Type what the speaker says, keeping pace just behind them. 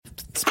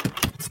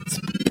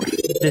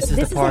This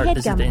is the part.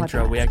 This is the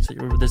intro.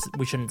 Podcast.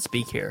 We shouldn't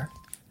speak here.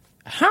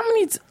 How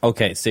many?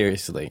 Okay,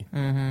 seriously.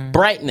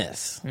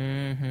 Brightness.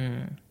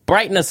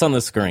 Brightness on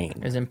the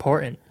screen Is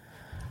important.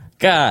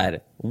 God,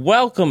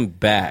 welcome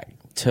back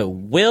to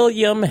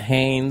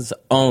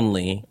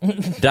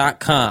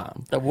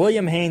WilliamHaynesOnly.com. The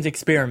William Haynes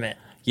experiment.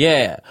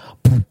 Yeah.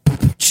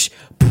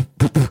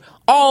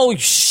 Oh,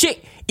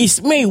 shit.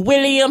 It's me,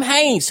 William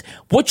Haynes.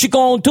 What you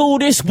gonna do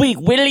this week,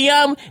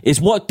 William?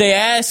 Is what they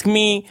ask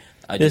me.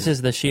 This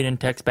is the Sheet and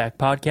Text Back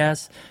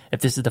podcast.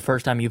 If this is the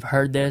first time you've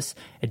heard this,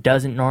 it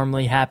doesn't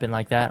normally happen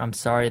like that. I'm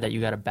sorry that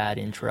you got a bad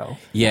intro.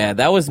 Yeah,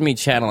 that was me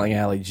channeling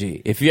Ali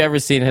G. If you ever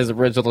seen his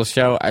original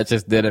show, I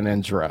just did an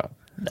intro.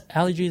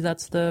 Ali G,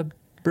 that's the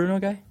Bruno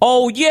guy?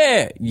 Oh,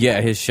 yeah.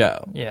 Yeah, his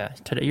show. Yeah.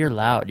 Today you're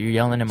loud. You're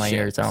yelling in my Shit,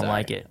 ears. I don't sorry.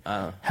 like it.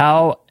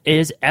 How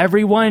is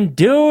everyone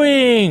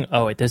doing?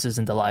 Oh, wait, this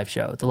isn't the live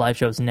show. The live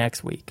show's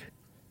next week.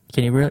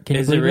 Can you Is it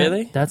believe that?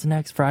 really? That's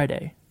next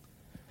Friday.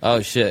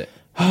 Oh, shit.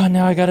 Oh,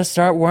 now I got to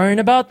start worrying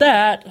about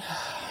that.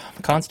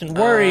 Constant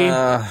worry.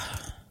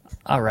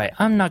 All right,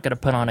 I'm not going to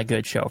put on a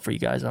good show for you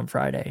guys on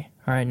Friday.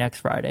 All right, next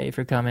Friday, if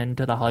you're coming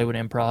to the Hollywood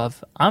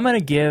Improv, I'm going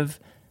to give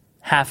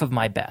half of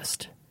my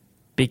best.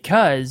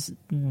 Because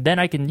then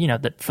I can,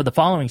 for the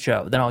following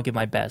show, then I'll give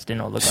my best and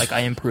it'll look like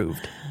I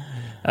improved.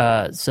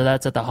 So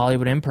that's at the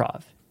Hollywood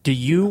Improv. Do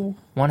you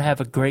want to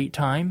have a great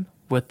time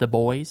with the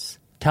boys?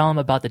 Tell them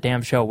about the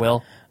damn show,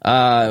 Will.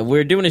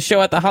 We're doing a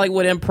show at the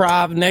Hollywood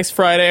Improv next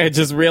Friday. I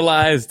just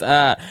realized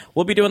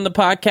we'll be doing the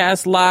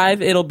podcast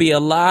live. It'll be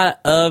a lot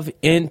of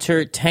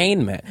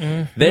entertainment.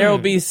 There will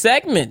be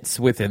segments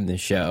within the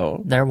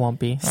show. There won't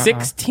be.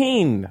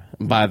 16,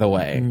 by the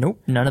way.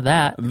 Nope, none of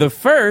that. The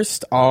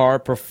first are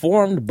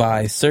performed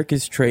by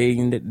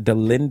circus-trained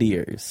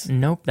Delindiers.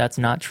 Nope, that's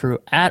not true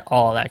at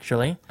all,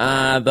 actually.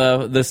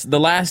 The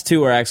last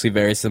two are actually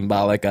very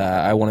symbolic.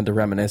 I wanted to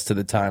reminisce to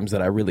the times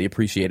that I really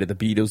appreciated the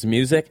Beatles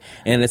music,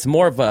 and it's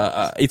more of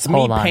it's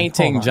me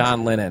painting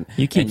John Lennon.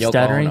 You keep and Yoko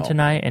stuttering Ono.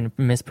 tonight and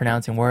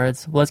mispronouncing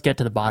words. Let's get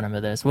to the bottom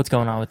of this. What's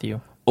going on with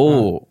you?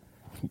 Oh,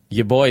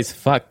 your boy's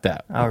fucked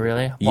up. Oh,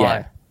 really? Yeah.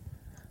 Why?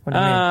 What do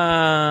you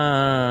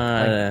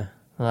mean?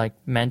 Like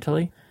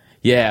mentally?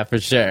 Yeah, for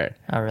sure.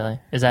 Oh,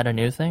 really? Is that a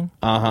new thing?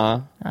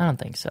 Uh-huh. I don't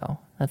think so.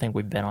 I think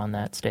we've been on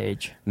that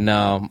stage.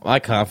 No, my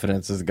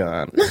confidence is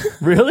gone.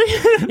 Really?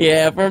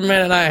 Yeah, for a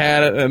minute I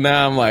had it, and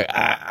now I'm like,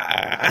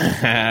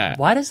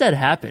 Why does that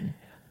happen?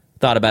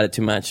 Thought about it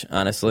too much,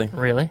 honestly.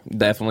 Really?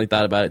 Definitely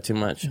thought about it too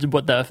much.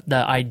 What, the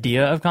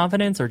idea of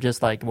confidence or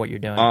just like what you're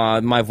doing?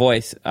 My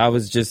voice. I've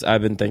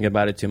been thinking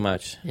about it too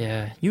much.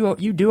 Yeah, you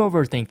do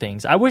overthink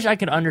things. I wish I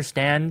could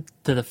understand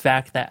to the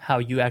fact that how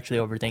you actually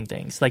overthink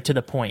things, like to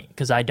the point,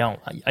 because I don't.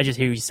 I just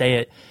hear you say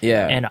it,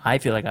 Yeah. and I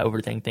feel like I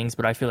overthink things,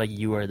 but I feel like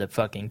you are the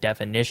fucking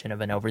definition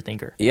of an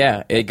overthinker.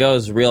 Yeah, it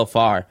goes real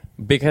far.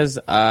 Because,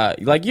 I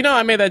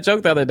made that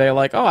joke the other day,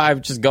 like, oh, I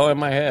just go in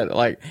my head.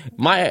 Like,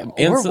 my...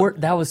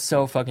 That was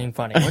so fucking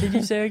funny. What did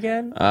you say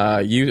again?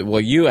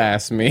 You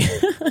asked me.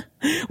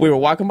 We were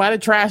walking by the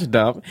trash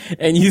dump,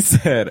 and you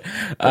said...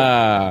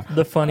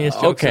 the funniest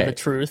jokes okay. of the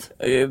truth.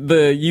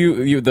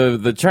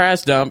 The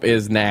trash dump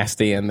is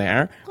nasty in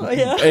there. Oh,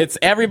 yeah? It's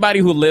everybody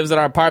who lives in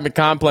our apartment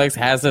complex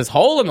has this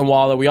hole in the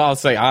wall that we all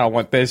say, I don't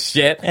want this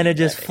shit. And it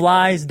just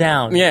flies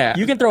down. Yeah.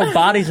 You can throw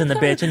bodies in the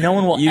bitch, and no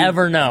one will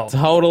ever know.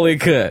 Totally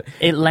could.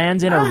 It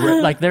lands in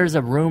there's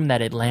a room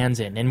that it lands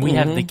in, and we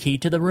have the key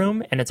to the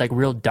room, and it's like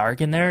real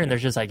dark in there, and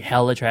there's just like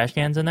hella trash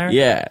cans in there.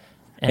 Yeah.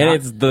 And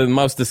it's the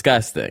most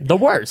disgusting. The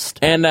worst.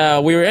 And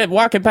we were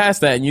walking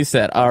past that, and you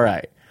said, all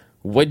right,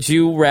 would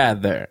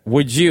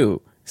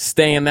you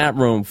stay in that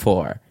room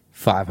for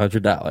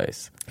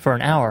 $500? For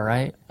an hour,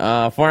 right?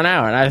 For an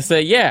hour. And I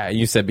said, yeah.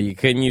 You said, but you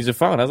couldn't use your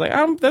phone. I was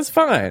like, that's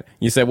fine.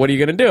 You said, what are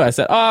you going to do? I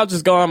said, oh, I'll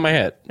just go on my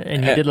head.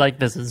 And you did like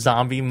this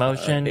zombie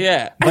motion.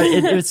 Yeah. But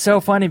it's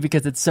so funny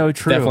because it's so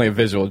true. Definitely a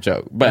visual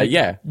joke. But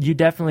yeah. You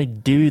definitely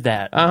do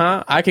that.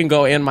 I can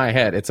go in my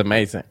head. It's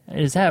amazing.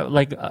 Is that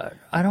like,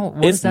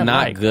 It's not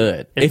like?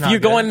 good. It's if not you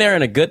go good? in there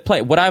in a good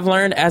place, what I've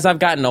learned as I've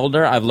gotten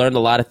older, I've learned a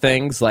lot of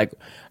things. Like,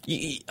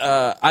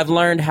 I've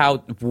learned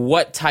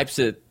what types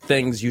of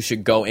things you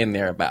should go in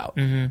there about.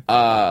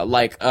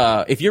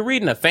 If you're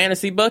reading a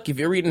fantasy book, if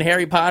you're reading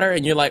Harry Potter,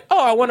 and you're like,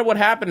 oh, I wonder what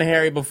happened to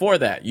Harry before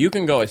that, you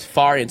can go as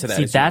far into that.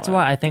 See, as that's you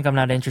want. why I think I'm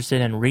not interested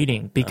in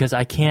reading because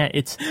I can't.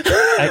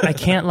 I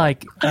can't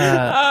like.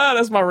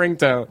 That's my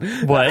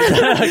ringtone. What?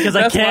 Because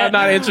I That's why I'm can't.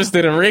 not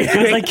interested in reading.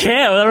 Because I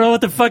can't. I don't know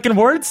what the fucking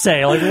words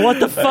say. Like, what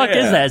the fuck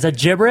is that? Is that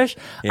gibberish?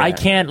 Yeah. I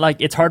can't.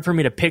 Like, it's hard for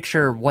me to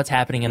picture what's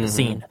happening in the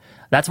scene.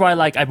 That's why,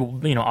 like, I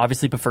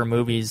obviously prefer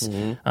movies,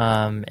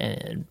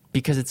 and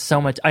because it's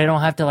so much. I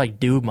don't have to like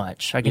do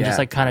much. I can just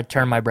like kind of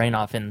turn my brain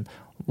off and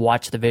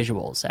watch the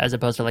visuals as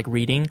opposed to like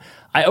reading.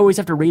 I always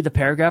have to read the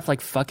paragraph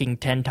like fucking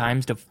 10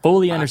 times to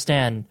fully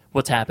understand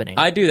what's happening.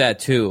 I do that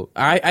too.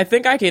 I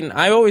think I can.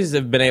 I always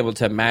have been able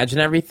to imagine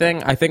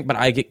everything. I think, but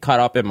I get caught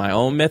up in my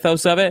own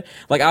mythos of it.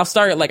 Like I'll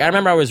start. Like I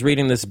remember I was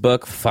reading this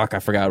book. Fuck, I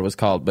forgot what it was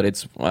called, but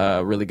it's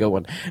a really good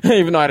one.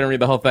 Even though I didn't read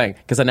the whole thing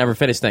because I never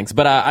finished things.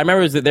 But I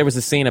remember there was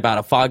a scene about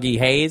a foggy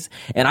haze,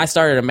 and I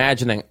started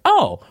imagining. Oh,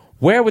 oh,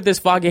 where would this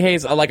foggy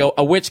haze, like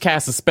a witch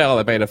cast a spell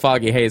that made a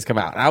foggy haze come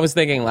out? And I was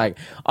thinking like,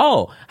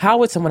 oh, how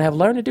would someone have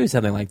learned to do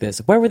something like this?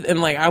 Where would,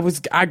 and like,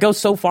 I go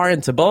so far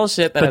into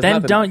bullshit that. But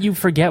then don't you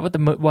forget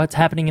what's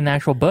happening in the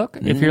actual book?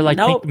 If you're like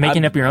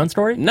making up your own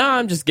story? No,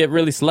 I'm just get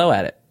really slow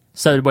at it.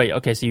 So wait,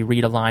 okay, so you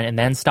read a line and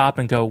then stop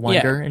and go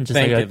wonder and just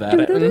think like about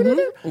it.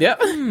 Yep.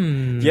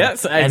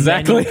 Yes, exactly. And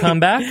then you come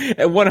back?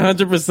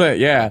 100%,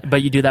 yeah.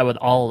 But you do that with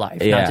all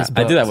life, not just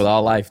books. I do that with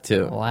all life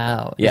too.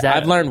 Wow. Yeah,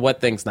 I've learned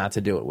what things not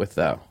to do it with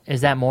though. Is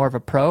that more of a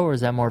pro or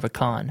is that more of a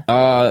con?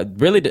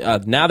 Really,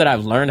 now that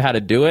I've learned how to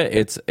do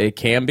it, it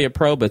can be a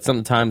pro, but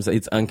sometimes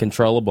it's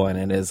uncontrollable and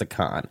it is a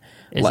con.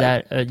 Is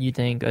that, you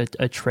think,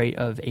 a trait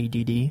of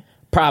ADD?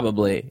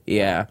 Probably,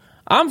 yeah.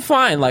 I'm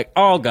fine. Like,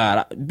 oh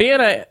God,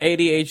 being an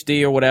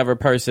ADHD or whatever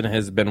person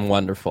has been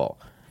wonderful.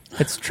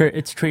 It's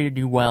treated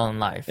you well in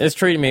life. It's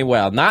treated me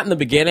well. Not in the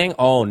beginning.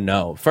 Oh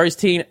no.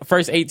 First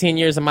 18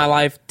 years of my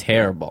life,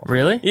 terrible.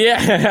 Really?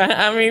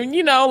 Yeah. I mean,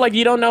 you know, like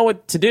you don't know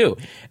what to do.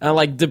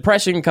 Like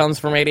depression comes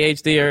from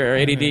ADHD or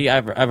ADD.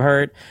 I've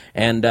heard,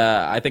 and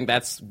I think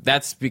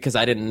that's because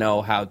I didn't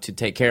know how to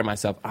take care of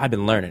myself. I've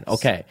been learning.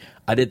 Okay,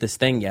 I did this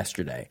thing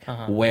yesterday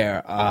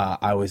where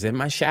I was in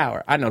my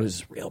shower. I know this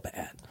is real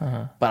bad,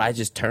 but I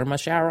just turned my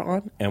shower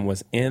on and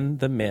was in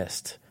the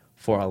mist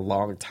for a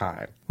long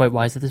time. Wait,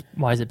 why is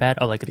it bad?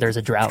 Oh, like there's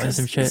a drought and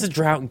some shit? There's a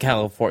drought in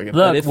California.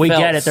 Look, we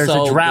get it. There's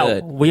a drought.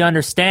 Good. We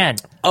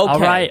understand. Okay. All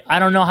right. I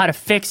don't know how to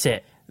fix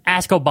it.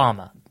 Ask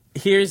Obama.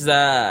 Here's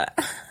remember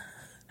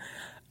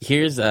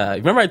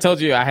I told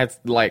you I had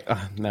like,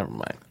 never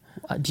mind.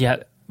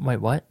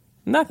 Wait, what?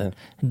 Nothing.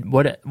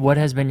 What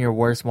has been your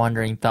worst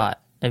wandering thought?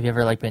 Have you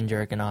ever like been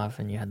jerking off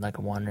and you had like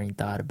a wandering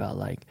thought about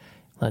like,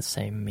 let's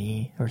say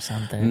me or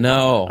something?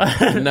 No.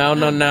 Yeah.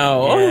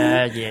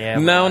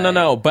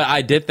 No. But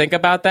I did think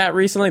about that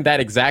recently, that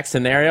exact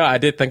scenario. I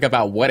did think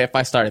about what if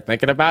I started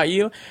thinking about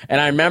you.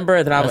 And I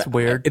remember that That's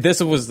weird.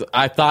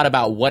 I thought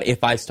about what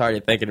if I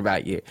started thinking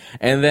about you.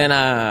 And then,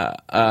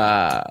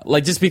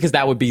 like just because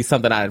that would be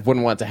something I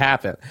wouldn't want to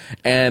happen.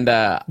 And,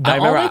 the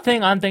only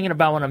thing I'm thinking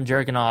about when I'm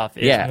jerking off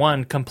is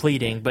one,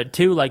 completing, but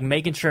two, like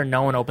making sure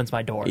no one opens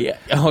my door. Yeah.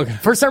 Okay.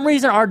 For some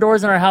reason, our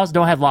doors in our house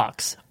don't have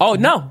locks. Oh,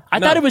 no. I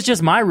thought it was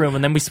just my room,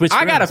 and then we switched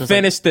rooms. I gotta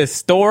finish this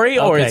story,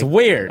 or it's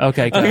weird.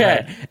 Okay, go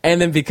ahead.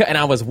 And then and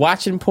I was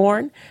watching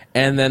porn,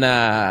 and then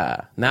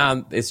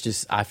now it's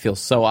just I feel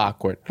so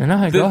awkward.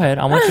 No, go ahead.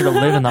 I want you to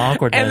live in the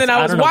awkwardness. And then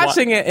I was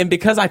watching it, and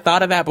because I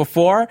thought of that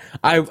before,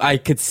 I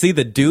could see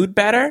the dude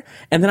better,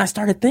 and then I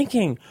started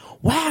thinking,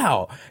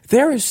 wow,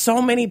 there are so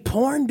many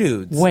porn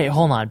dudes. Wait,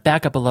 hold on.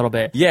 Back up a little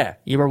bit. Yeah.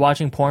 You were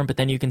watching porn, but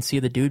then you can see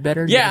the dude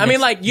better? Yeah, I mean,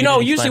 like, you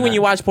know, usually when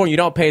you watch porn, you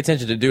don't pay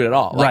attention to the dude at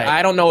all. Like, right.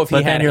 I don't know if he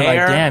had hair. But then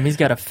you're like, damn, he's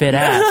got a fit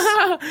ass.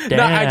 Damn.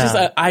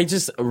 No, I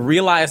just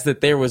realized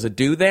that there was a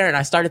dude there, and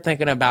I started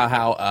thinking about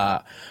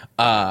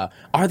how,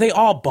 are they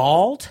all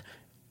bald?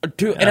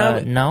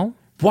 No.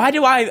 Why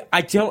do I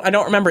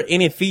don't remember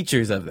any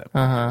features of them.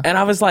 And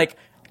I was like,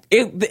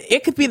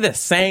 it could be the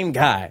same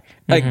guy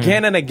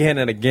again and again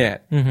and again.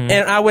 And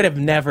I would have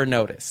never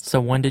noticed.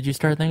 So when did you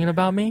start thinking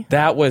about me?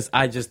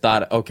 I just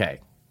thought,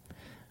 okay.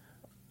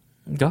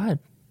 Go ahead.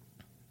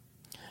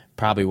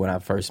 Probably when I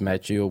first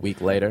met you a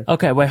week later.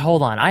 Okay, wait,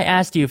 hold on. I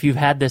asked you if you've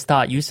had this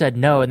thought. You said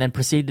no, and then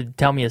proceeded to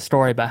tell me a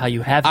story about how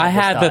you have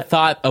had the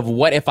thought of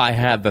what if I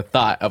had the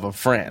thought of a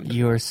friend.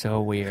 You are so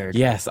weird.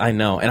 Yes, I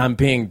know. And I'm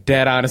being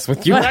dead honest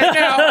with you right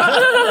now.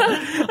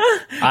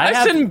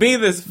 I shouldn't be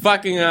this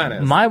fucking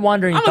honest. My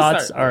wandering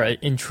thoughts are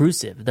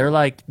intrusive. They're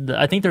like,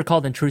 I think they're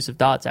called intrusive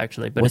thoughts,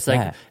 actually. But What's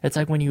that? It's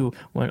like when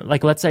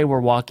like, let's say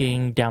we're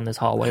walking down this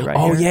hallway right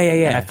here. Oh,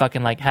 yeah. And I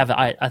fucking like have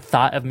a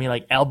thought of me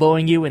like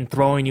elbowing you and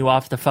throwing you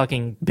off the fucking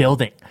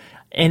building.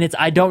 And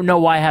I don't know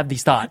why I have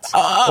these thoughts.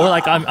 Or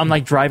like I'm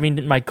like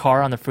driving my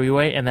car on the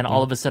freeway, and then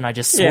all of a sudden I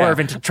just swerve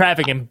into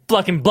traffic and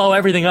fucking blow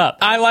everything up.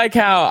 I like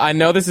how I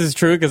know this is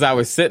true because I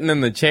was sitting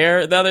in the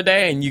chair the other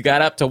day, and you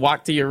got up to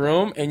walk to your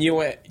room, and you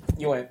went.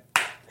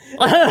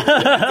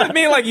 I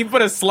mean, like you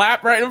put a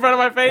slap right in front of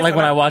my face. Like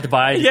when I walked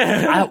by.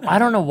 Yeah. I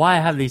don't know why I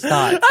have these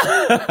thoughts.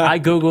 I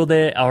Googled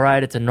it. All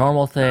right, it's a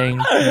normal thing.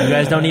 You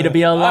guys don't need to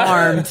be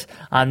alarmed.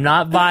 I'm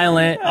not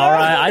violent. All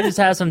right, I just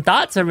have some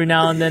thoughts every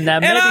now and then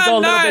that maybe go a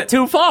little bit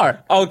too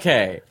far.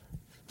 Okay.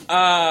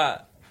 I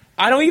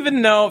don't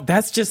even know.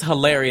 That's just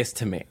hilarious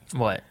to me.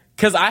 What?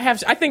 Because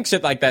I think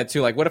shit like that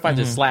too. Like, what if I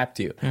just slapped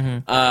you?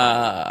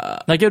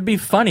 Like, it would be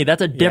funny.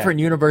 That's a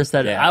different universe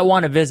that I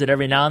want to visit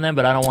every now and then,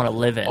 but I don't want to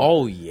live in.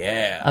 Oh,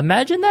 yeah.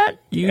 Imagine that.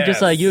 You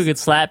just like, you could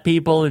slap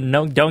people and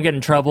don't get in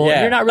trouble.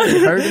 Yeah. You're not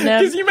really hurting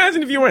them. Because you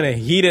imagine if you were in a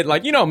heated,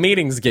 like,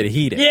 meetings get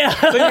heated. Yeah.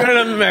 So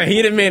you're in a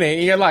heated meeting,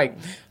 and you're like,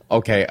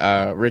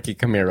 Okay, Ricky,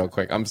 come here real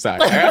quick. I'm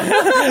sorry.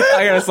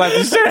 I gotta slap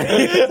the shit out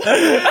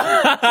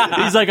of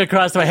you. He's like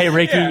across the way. Hey,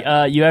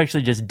 Ricky, you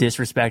actually just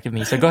disrespected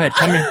me. So go ahead.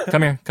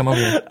 Come over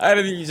here. I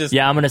didn't think you just...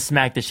 Yeah, I'm going to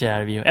smack the shit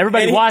out of you.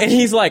 Everybody watch. And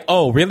he's like,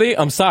 oh, really?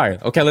 I'm sorry.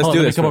 Okay, let's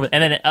do this. Come over.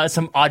 And then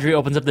some Audrey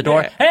opens up the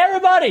door. Yeah. Hey,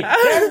 everybody!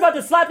 Darren's about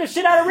to slap the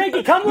shit out of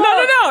Ricky. Come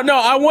on! No.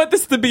 I want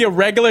this to be a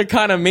regular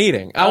kind of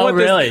meeting. I want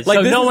really? This, like,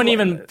 so this no one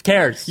even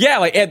cares? Yeah,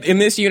 like in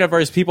this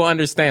universe, people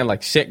understand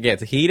like shit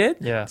gets heated.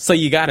 Yeah. So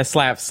you got to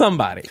slap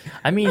somebody.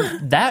 I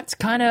mean, that's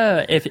kind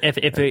of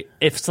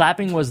if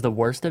slapping was the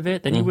worst of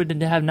it, then you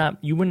wouldn't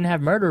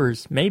have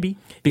murderers, maybe,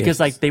 because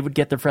like they would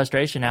get their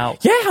frustration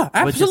out. Yeah,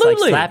 absolutely. With just like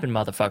slapping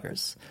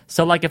motherfuckers.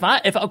 So like if I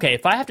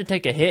have to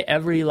take a hit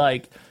every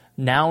like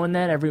now and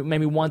then,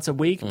 maybe once a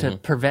week to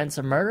prevent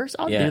some murders,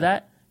 I'll do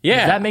that.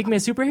 Yeah. Does that make me a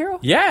superhero?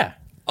 Yeah.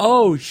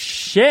 Oh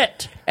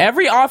shit.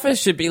 Every office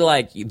should be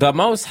like the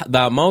most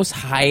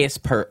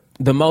highest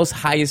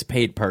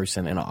paid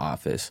person in an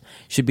office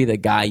should be the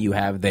guy you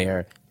have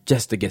there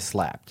just to get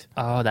slapped.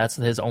 Oh, that's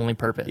his only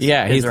purpose.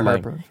 Yeah, he's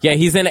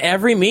in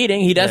every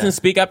meeting. He doesn't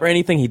speak up or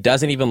anything. He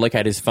doesn't even look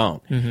at his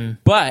phone.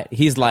 But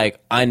he's like,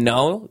 I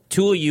know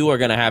 2 of you are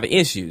going to have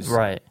issues.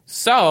 Right.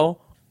 So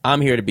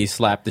I'm here to be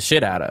slapped the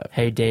shit out of.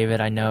 Hey,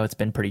 David, I know it's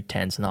been pretty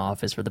tense in the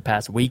office for the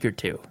past week or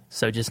two.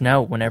 So just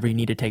know, whenever you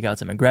need to take out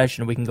some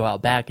aggression, we can go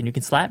out back and you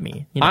can slap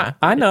me. You know?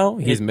 I know.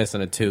 He's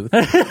missing a tooth.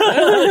 Oh,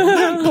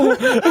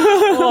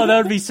 that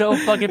would be so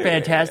fucking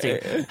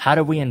fantastic. How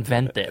do we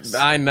invent this?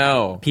 I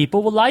know.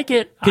 People would like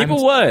it.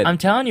 People would. I'm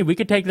telling you, we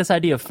could take this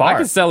idea far. I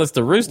could sell this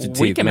to Rooster Teeth,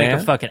 We can make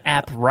a fucking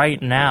app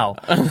right now.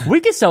 We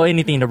could sell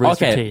anything to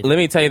Rooster Teeth. Let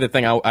me tell you the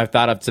thing I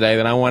thought of today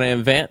that I want to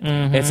invent.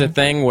 It's a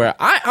thing where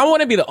I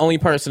want to be the only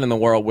person in the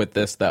world with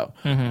this, though.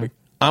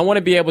 I want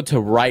to be able to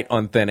write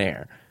on thin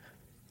air.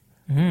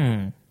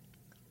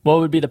 What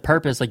would be the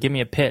purpose? Like, give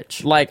me a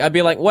pitch. Like, I'd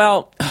be like,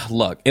 well,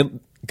 look,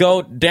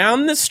 go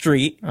down the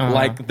street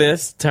like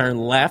this, turn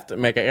left,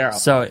 and make an arrow.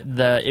 So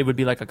it would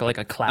be like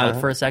a cloud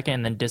for a second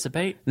and then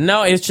dissipate?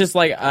 No, it's just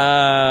like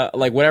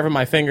whatever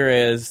my finger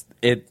is,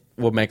 it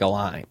will make a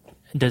line.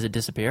 Does it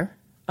disappear?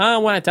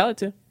 When I tell it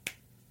to.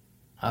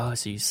 Oh,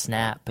 so you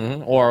snap.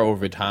 Or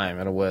over time,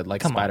 it would,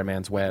 like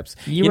Spider-Man's webs.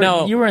 You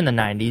were in the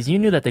 90s. You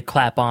knew that the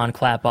clap-on,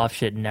 clap-off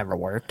shit never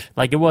worked.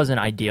 Like, it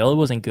wasn't ideal. It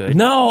wasn't good.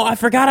 No, I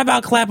forgot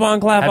about clap-on,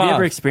 clap-off. Have you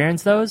ever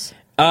experienced those?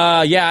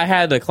 Yeah, I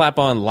had the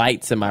clap-on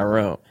lights in my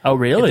room. Oh,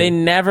 really?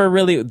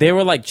 They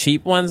were like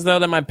cheap ones, though,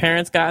 that my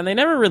parents got, and they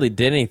never really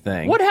did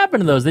anything. What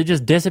happened to those? They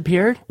just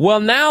disappeared? Well,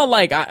 now,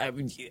 like,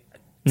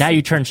 now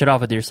you turn shit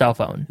off with your cell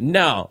phone.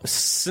 No.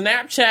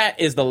 Snapchat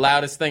is the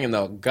loudest thing in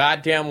the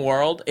goddamn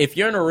world. If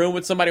you're in a room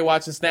with somebody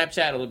watching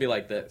Snapchat, it'll be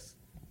like this.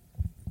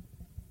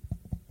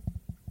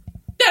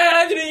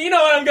 You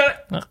know what I'm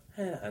gonna...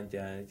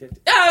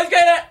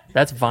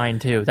 That's Vine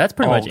too. That's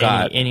pretty much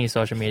any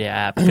social media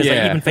app. Because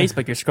like, even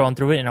Facebook, you're scrolling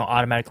through it and it'll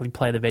automatically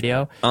play the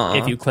video.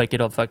 If you click,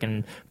 it'll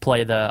fucking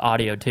play the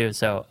audio too.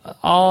 So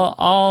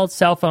all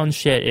cell phone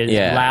shit is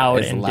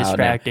loud and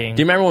distracting.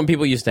 Do you remember when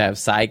people used to have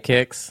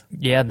sidekicks?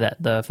 Yeah,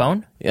 the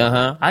phone.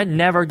 I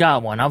never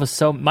got one.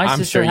 My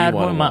sister had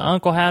one. My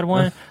uncle had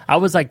one. I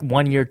was like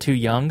 1 year too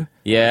young.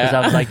 Yeah, because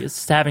I was like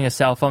having a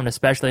cell phone,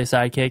 especially a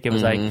sidekick. It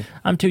was like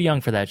I'm too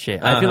young for that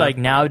shit. I feel like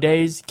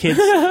nowadays kids,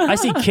 I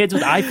see kids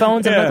with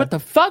iPhones. I'm like, what the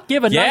fuck? You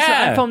have a nicer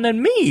iPhone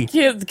than me.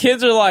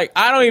 Kids are like,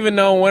 I don't even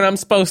know when I'm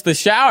supposed to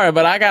shower,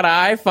 but I got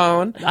an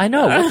iPhone. I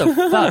know, what the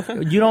fuck?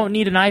 You don't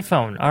need an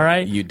iPhone, all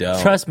right? You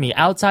don't. Trust me,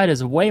 outside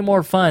is way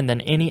more fun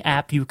than any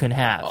app you can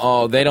have.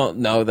 Oh, they don't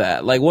know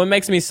that. Like, what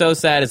makes me so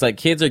sad is like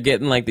kids are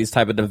getting like these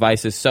type of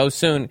devices so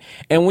soon,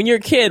 and when you're a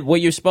kid,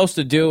 what you're supposed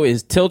to do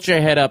is tilt your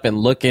head up and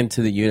look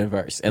into the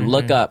universe and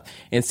look up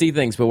and see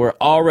things, but we're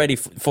already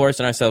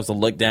forcing ourselves to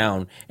look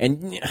down.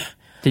 And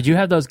did you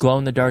have those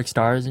glow-in-the-dark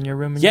stars in your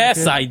room?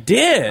 Yes, I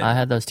did. I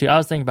had those too. I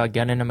was thinking about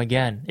getting them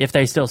again. If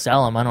they still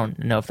sell them, I don't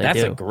know if they do.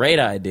 That's a great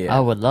idea.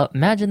 I would love...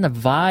 Imagine the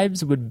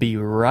vibes would be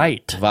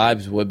right.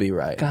 Vibes would be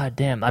right. God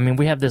damn. I mean,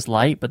 we have this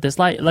light, but this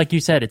light, like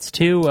you said, it's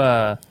too...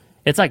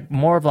 it's like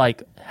more of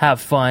like have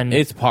fun.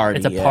 It's party.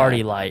 It's a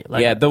party light.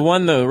 Like,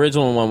 the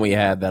original one we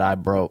had that I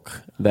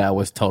broke, that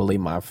was totally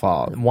my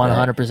fault.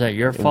 100%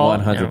 your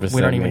fault. 100%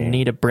 we don't even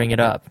need to bring it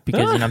up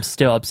because I'm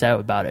still upset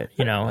about it.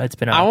 You know, it's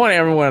been. I want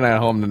everyone at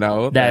home to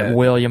know that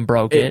William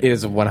broke it. It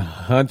is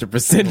 100%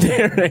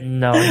 Darren.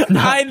 No,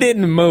 I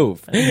didn't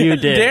move. You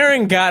did.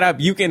 Darren got up.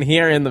 You can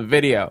hear in the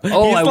video.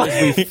 Oh,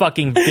 we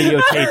fucking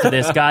videotaped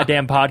this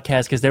goddamn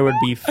podcast because there would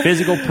be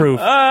physical proof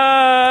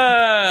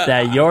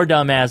that your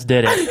dumbass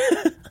did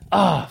it.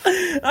 Oh,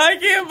 I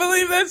can't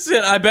believe that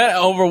shit. I bet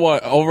over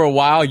a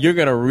while you're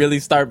gonna really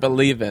start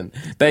believing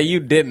that you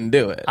didn't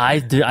do it. I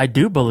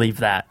do believe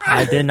that.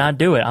 I did not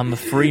do it. I'm a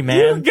free man.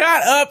 You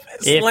got up,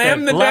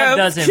 slammed the glove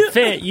desk. doesn't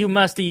fit, you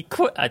must eat.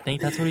 I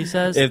think that's what he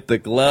says. If the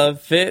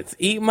glove fits,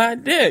 eat my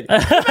dick.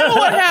 Remember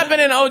what happened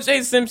in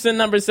O.J. Simpson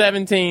number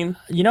 17?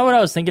 You know what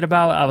I was thinking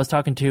about? I was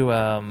talking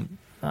to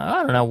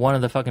I don't know, one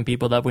of the fucking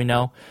people that we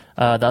know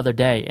the other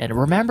day. And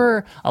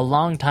remember a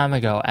long time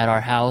ago at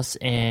our house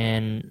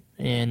in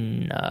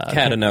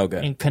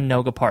Canoga. In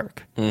Canoga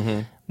Park.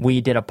 Mm-hmm.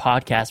 We did a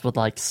podcast with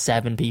like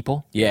 7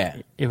 people. Yeah.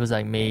 It was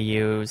like me,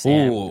 you,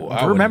 Sam. Ooh,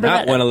 I remember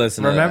that. Want to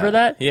listen remember to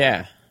that? that?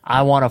 Yeah.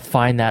 I want to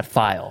find that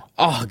file.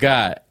 Oh,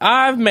 God.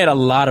 I've made a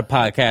lot of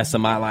podcasts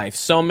in my life.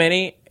 So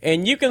many.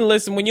 And you can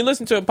listen. When you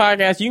listen to a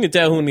podcast, you can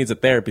tell who needs a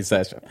therapy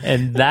session.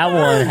 And that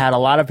one had a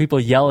lot of people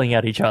yelling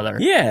at each other.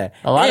 Yeah.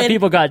 A lot of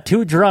people got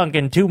too drunk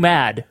and too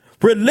mad.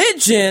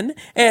 Religion,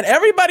 and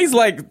everybody's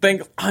like,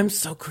 think, I'm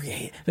so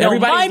creative. No,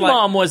 my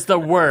mom was the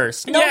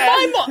worst. No, Yeah.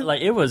 my mom.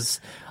 Like, it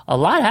was... A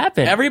lot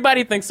happened.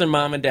 Everybody thinks their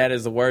mom and dad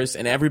is the worst,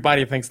 and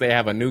everybody thinks they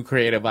have a new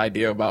creative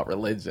idea about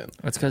religion.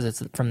 It's because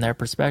it's from their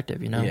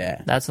perspective, you know?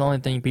 Yeah. That's the only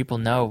thing people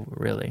know,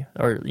 really.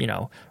 Or, you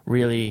know,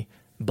 really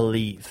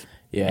believe.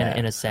 Yeah.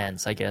 In a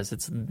sense, I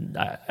guess.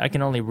 I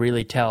can only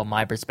really tell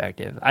my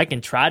perspective. I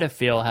can try to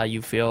feel how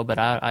you feel, but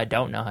I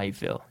don't know how you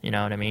feel. You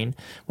know what I mean?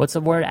 What's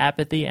the word?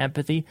 Apathy?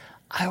 Empathy?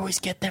 I always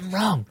get them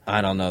wrong.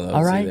 I don't know those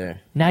All right?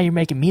 either. Now you're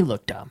making me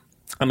look dumb.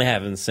 I'm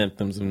having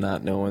symptoms of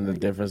not knowing the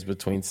difference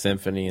between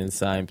symphony and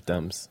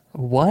symptoms.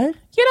 What?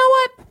 You know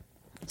what?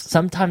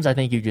 Sometimes I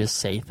think you just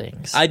say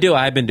things. I do.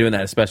 I've been doing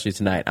that, especially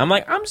tonight. I'm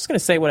like, I'm just going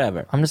to say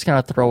whatever. I'm just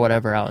going to throw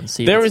whatever out and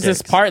see There if it was this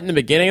sticks. part in the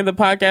beginning of the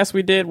podcast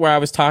we did where I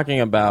was talking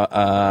about,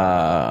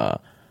 I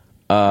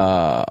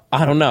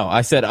don't know.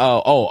 I said,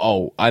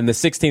 on the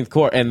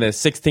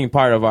 16th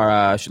part of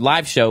our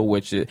live show,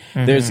 which it's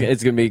going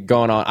to be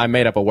going on. I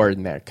made up a word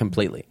in there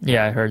completely.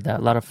 Yeah, I heard that.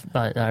 A lot of,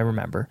 I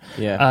remember.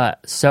 Yeah.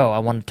 So I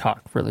want to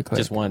talk really quick.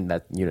 Just one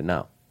that you didn't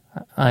know.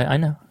 I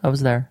know. I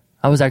was there.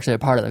 I was actually a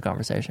part of the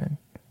conversation.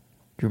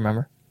 Do you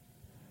remember?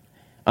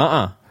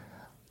 A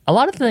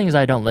lot of things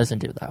I don't listen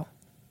to, though.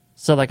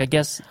 So, like, I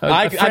guess...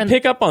 I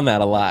pick up on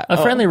that a lot.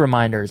 A friendly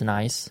reminder is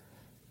nice.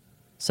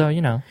 So,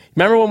 you know.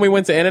 Remember when we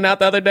went to In-N-Out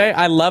the other day?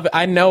 I love it.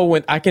 I know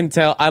when... I can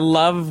tell... I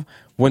love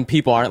when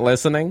people aren't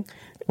listening.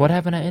 What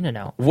happened at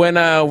In-N-Out? When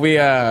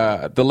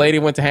the lady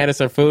went to hand us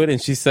her food, and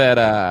she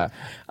said,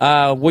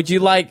 would you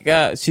like...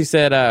 she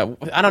said,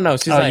 I don't know.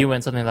 She's like... you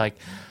went something like...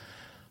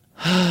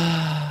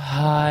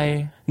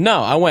 Hi.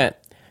 No, I went...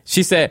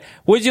 She said,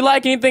 would you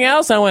like anything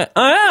else? I went,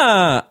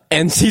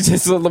 and she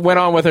just went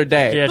on with her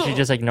day. Yeah, she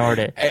just ignored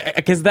it.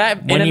 Because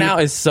that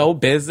In-N-Out is so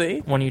busy.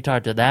 When you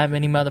talk to that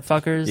many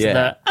motherfuckers,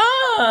 Yeah.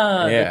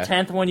 the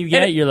 10th one you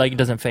get, you're like, it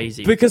doesn't faze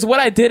you. Because what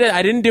I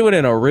didn't do it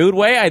in a rude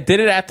way. I did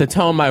it at the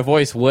tone my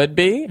voice would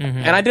be.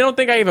 And I don't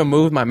think I even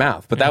moved my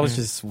mouth. But that was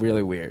just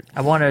really weird.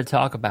 I wanted to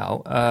talk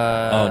about...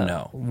 oh,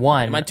 no.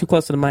 One. Am I too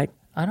close to the mic?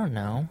 I don't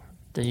know.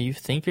 Do you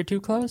think you're too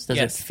close? Does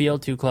Yes. it feel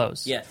too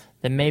close? Yes.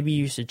 Then maybe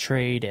you should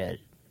trade it.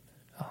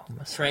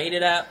 Trade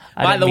it up.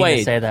 I By didn't the mean way,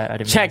 to say that. I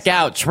didn't mean check to say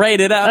out Trade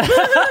It Up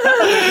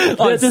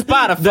on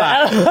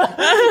Spotify.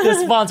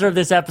 The sponsor of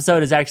this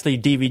episode is actually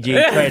DVG.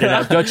 Trade It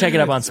Up. Go check it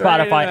up on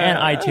Spotify and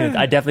iTunes.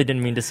 I definitely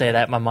didn't mean to say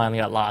that. My mind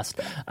got lost.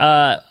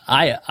 But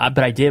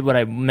I did. What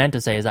I meant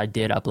to say is I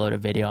did upload a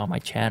video on my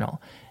channel,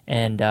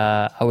 and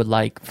I would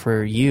like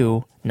for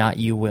you, not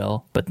you,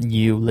 Will, but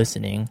you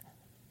listening,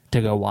 to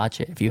go watch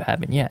it if you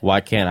haven't yet.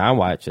 Why can't I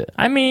watch it?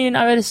 I mean,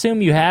 I would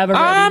assume you have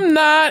already. I'm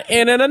not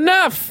in it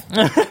enough.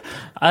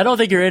 I don't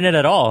think you're in it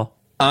at all.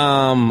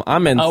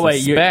 I'm in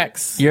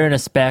specs. You're in a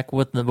spec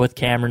with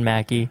Cameron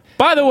Mackey.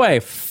 By the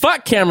way,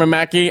 fuck Cameron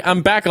Mackey.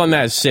 I'm back on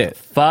that shit.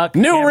 Fuck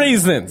new Cameron.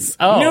 reasons.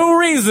 Oh. New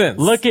reasons.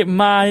 Look at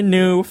my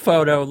new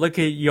photo. Look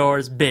at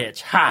yours,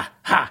 bitch. Ha,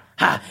 ha,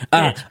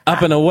 ha.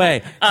 Up and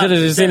away. Should have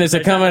just seen it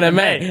coming at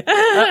me.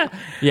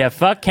 Yeah,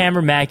 fuck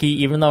Cameron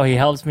Mackey, even though he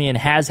helps me and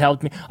has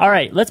helped me. All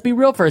right, let's be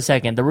real for a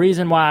second. The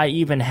reason why I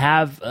even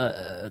have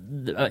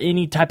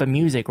any type of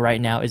music right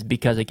now is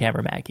because of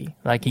Cameron Mackey.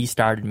 Like, he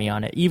started me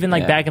on it. Even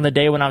like back in the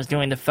day when I was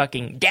doing the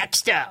fucking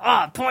Dexter,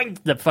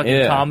 the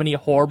fucking comedy,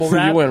 horrible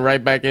rap. You went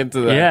right back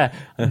into that. Yeah,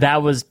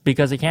 that was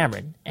because of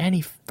Cameron. And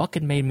he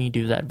fucking made me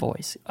do that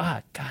voice.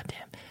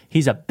 Goddamn.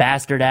 He's a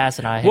bastard ass,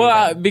 and I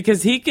hate him.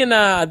 Because he can.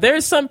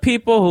 There's some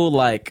people who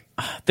like.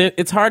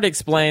 It's hard to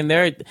explain.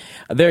 There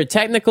are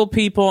technical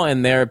people,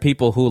 and there are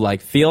people who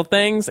like feel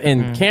things.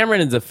 And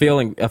Cameron is a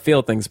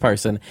feel things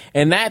person,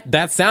 and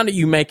that sound that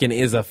you making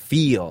is a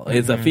feel.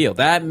 Is a feel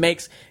that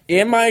makes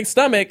in my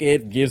stomach.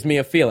 It gives me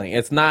a feeling.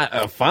 It's not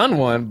a fun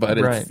one, but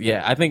it's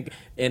I think,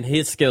 and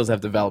his skills have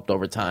developed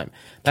over time.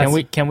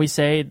 Can we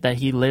say that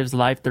he lives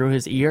life through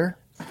his ear?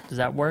 Does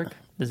that work?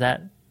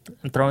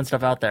 I'm throwing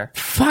stuff out there.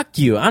 Fuck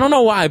you. I don't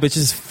know why, but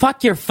just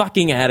fuck your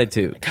fucking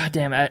attitude. God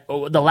damn it.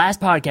 The last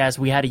podcast,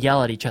 we had to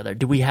yell at each other.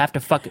 Do we have to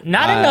fuck...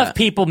 Not enough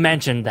people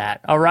mentioned that,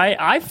 all right?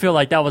 I feel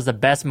like that was the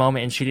best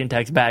moment in She Didn't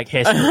Text Back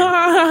history.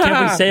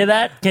 Can we say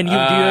that? Do you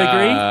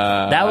agree?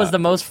 That was the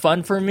most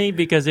fun for me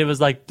because it was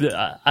like...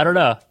 I don't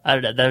know.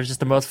 That was just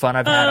the most fun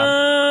I've had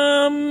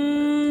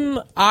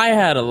on. I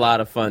had a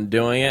lot of fun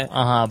doing it.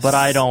 But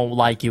I don't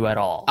like you at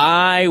all.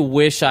 I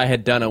wish I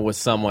had done it with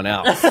someone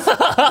else.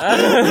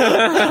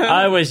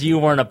 I wish you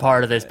weren't a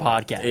part of this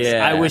podcast.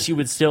 Yeah. I wish you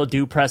would still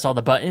press all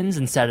the buttons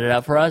and set it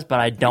up for us, but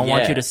I don't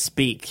want you to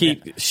speak.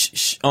 Keep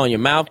shh on your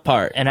mouth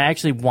part. And I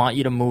actually want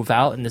you to move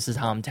out, and this is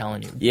how I'm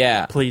telling you.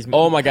 Yeah. Please move.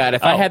 Oh my God,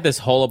 if I had this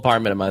whole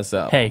apartment to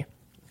myself. Hey,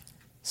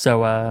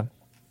 so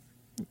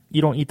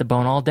you don't eat the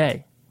bone all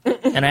day.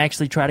 And I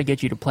actually try to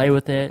get you to play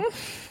with it,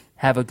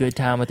 have a good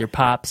time with your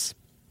pops.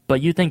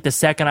 But you think the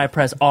second I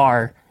press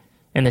R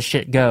and the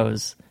shit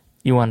goes,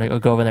 you want to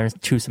go over there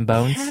and chew some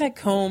bones?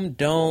 Catacomb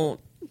don't...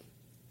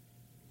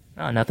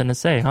 Oh, nothing to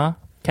say, huh?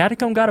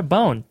 Catacomb got a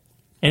bone.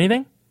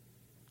 Anything?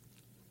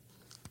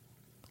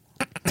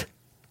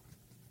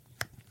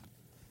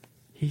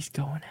 He's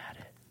going at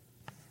it.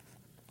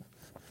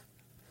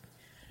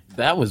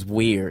 That was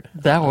weird.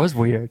 That was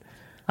weird.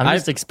 I'm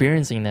just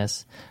experiencing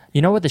this.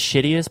 You know what the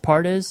shittiest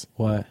part is?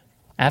 What?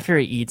 After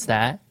he eats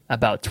that,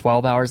 about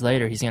 12 hours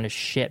later, he's going to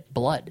shit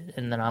blood,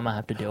 and then I'm going to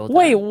have to deal with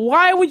Wait, that.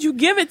 why would you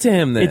give it to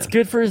him then? It's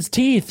good for his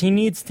teeth. He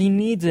needs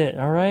it,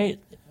 all right?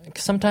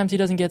 Sometimes he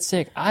doesn't get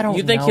sick. I don't know.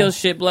 You think he'll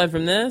shit blood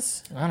from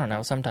this? I don't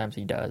know. Sometimes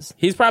he does.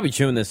 He's probably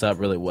chewing this up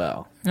really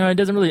well. No, it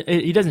doesn't really.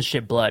 He doesn't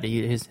shit blood.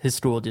 His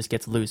stool just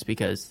gets loose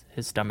because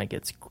his stomach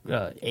gets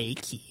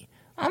achy.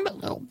 I'm a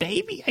little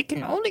baby. I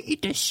can only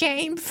eat the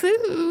same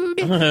food.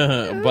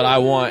 But I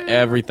want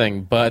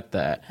everything but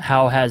that.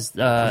 How has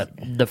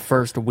the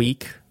first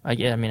week? I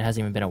mean, it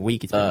hasn't even been a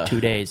week. It's been 2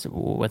 days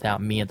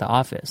without me at the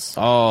office.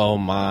 Oh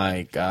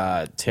my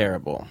God,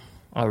 terrible.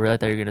 Oh, really? I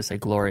thought you were going to say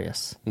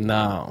glorious.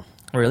 No.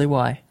 Really?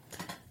 Why?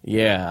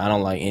 Yeah, I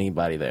don't like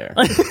anybody there.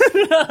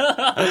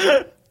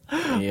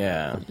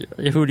 Yeah.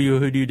 Who do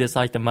you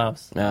dislike the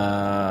most?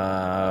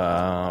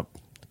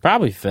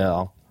 Probably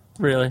Phil.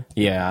 Really?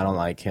 Yeah, I don't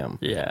like him.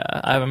 Yeah.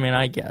 I mean,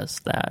 I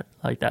guess that.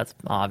 Like, that's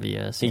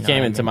obvious. He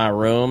came into my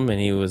room and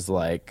he was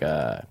like,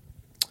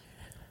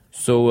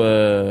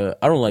 so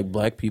I don't like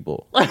black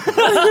people.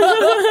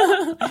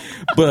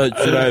 But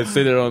should I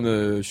say that on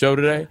the show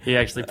today? He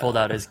actually pulled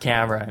out his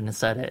camera and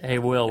said, "Hey,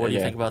 Will, what do you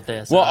think about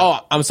this?"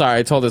 Well, I'm sorry.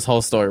 I told this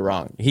whole story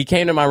wrong. He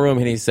came to my room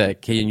and he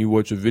said, "Can you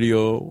watch a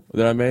video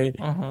that I made?"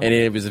 And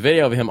it was a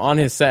video of him on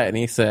his set, and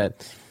he said,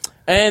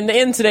 "And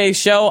in today's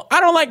show, I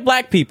don't like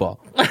black people.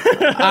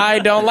 I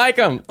don't like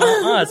them."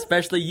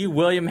 Especially you,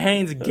 William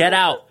Haynes. Get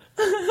out.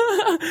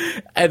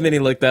 And then he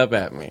looked up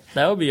at me.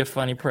 That would be a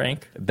funny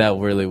prank. That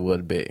really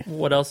would be.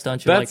 What else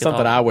don't you like? That's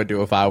something I would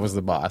do if I was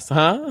the boss,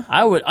 huh?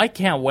 I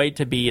can't wait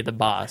to be the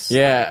boss.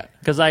 Yeah.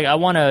 Because like I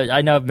want to.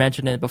 I know I've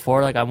mentioned it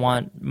before. Like I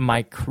want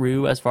my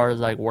crew, as far as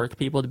like work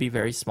people, to be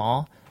very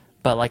small.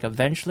 But like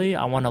eventually,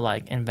 I want to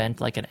like invent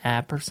like an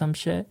app or some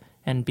shit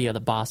and be the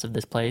boss of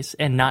this place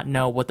and not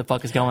know what the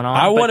fuck is going on.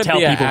 I want to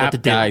be an people app what to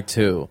do. guy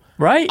too.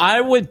 Right?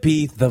 I would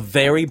be the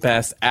very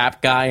best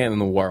app guy in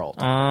the world.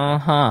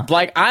 Uh-huh.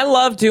 Like, I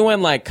love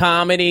doing, like,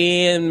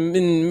 comedy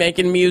and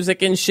making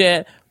music and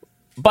shit,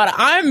 but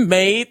I'm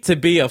made to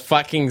be a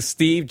fucking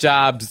Steve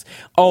Jobs.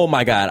 Oh,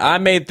 my God. I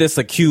made this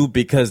a cube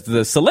because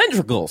the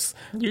cylindricals.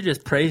 You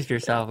just praised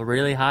yourself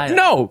really high.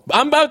 No,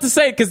 I'm about to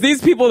say, because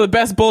these people are the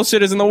best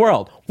bullshitters in the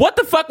world. What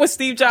the fuck was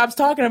Steve Jobs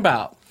talking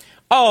about?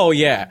 Oh,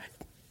 yeah.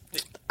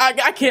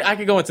 I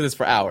could go into this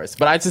for hours,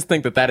 but I just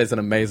think that is an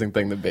amazing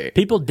thing to be.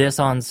 People diss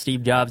on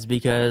Steve Jobs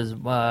because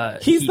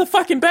he's the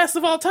fucking best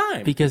of all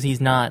time. Because he's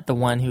not the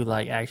one who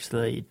like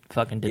actually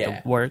fucking did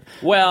the work.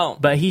 Well,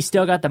 but he's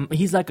still got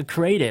he's like a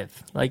creative.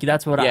 Like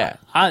that's what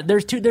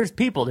there's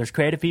people. There's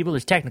creative people.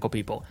 There's technical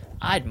people.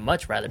 I'd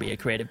much rather be a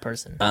creative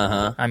person.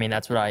 I mean,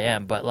 that's what I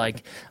am. But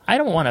like, I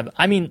don't want to.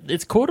 I mean,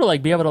 it's cool to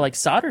like be able to like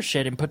solder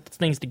shit and put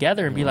things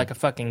together and be like a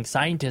fucking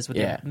scientist with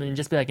it and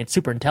just be like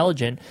super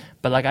intelligent.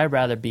 But like, I'd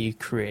rather be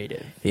creative.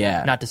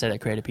 Yeah. Not to say that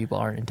creative people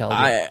aren't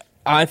intelligent.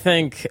 I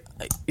think.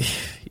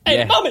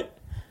 Hey,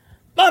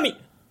 mommy.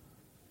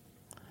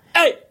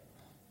 Hey.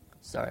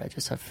 Sorry,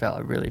 I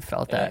really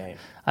felt that. Hey.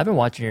 I've been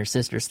watching your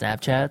sister's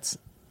Snapchats,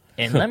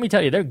 and let me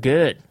tell you, they're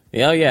good.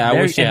 Oh yeah, I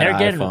wish she had an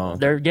iPhone.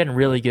 They're getting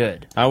really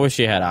good. I wish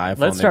she had an iPhone.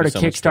 Let's start a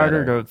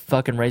Kickstarter to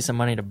fucking raise some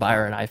money to buy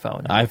her an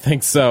iPhone. I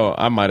think so.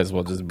 I might as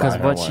well just buy her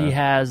because what she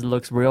has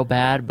looks real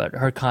bad, but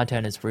her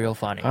content is real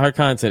funny. Her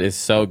content is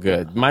so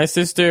good. My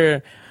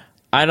sister,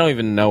 I don't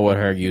even know what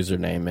her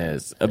username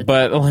is,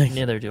 but like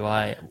neither do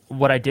I.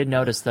 What I did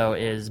notice though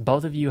is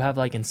both of you have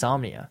like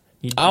insomnia.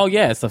 Oh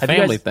yeah, it's a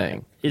family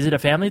thing. Is it a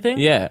family thing?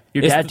 Yeah.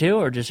 Your dad too,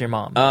 or just your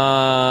mom?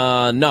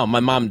 No,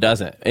 my mom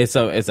doesn't. It's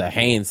a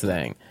Haynes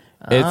thing.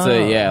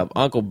 It's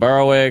Uncle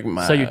Berwick.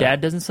 So your dad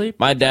doesn't sleep?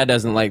 My dad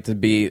doesn't like to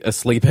be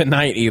asleep at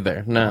night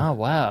either. No. Oh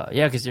wow,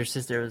 yeah, because your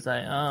sister was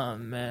like, "Oh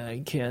man, I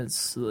can't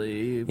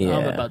sleep. Yeah.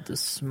 I'm about to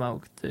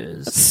smoke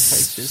this,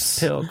 take this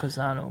pill because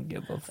I don't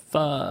give a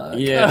fuck."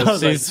 Yeah,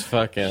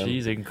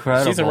 she's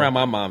incredible. She's around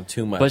my mom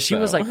too much. But she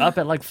was like up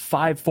at like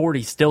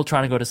 5:40, still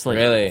trying to go to sleep.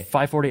 Really?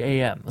 5:40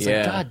 a.m. I was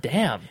like, God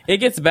damn. It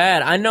gets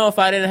bad. I know if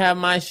I didn't have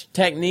my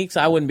techniques,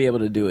 I wouldn't be able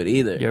to do it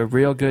either. You're a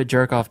real good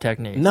jerk off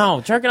technique. No,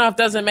 jerking off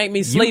doesn't make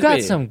me sleepy.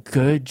 got some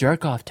good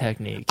jerk-off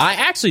techniques. I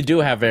actually do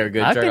have very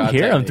good I jerk-off can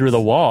hear them techniques. through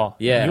the wall.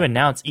 Yeah. You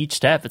announce each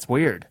step. It's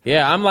weird.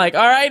 Yeah, I'm like,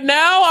 all right,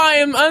 now I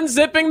am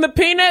unzipping the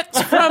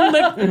peanuts from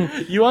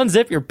the... You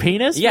unzip your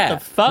penis? Yeah. What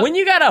the fuck? When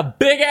you got a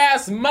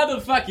big-ass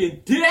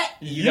motherfucking dick,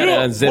 you gotta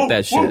unzip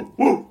that shit.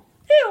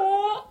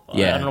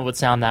 Yeah. I don't know what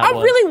sound that I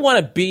was. really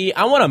want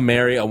to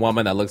marry a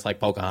woman that looks like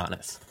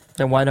Pocahontas.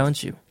 Then why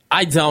don't you?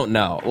 I don't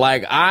know.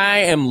 Like,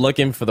 I am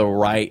looking for the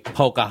right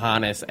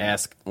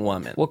Pocahontas-esque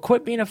woman. Well,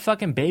 quit being a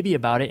fucking baby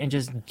about it and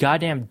just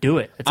goddamn do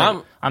it. It's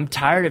like, I'm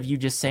tired of you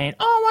just saying,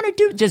 oh, I want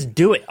to do it. Just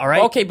do it, all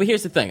right? Okay, but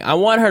here's the thing. I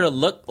want her to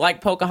look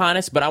like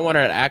Pocahontas, but I want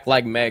her to act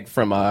like Meg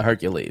from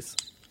Hercules.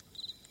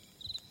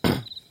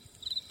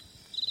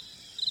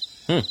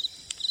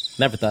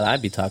 Never thought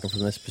I'd be talking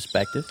from this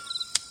perspective.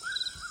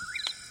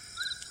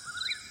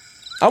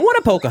 I want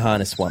a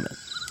Pocahontas woman.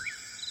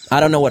 I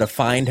don't know where to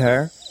find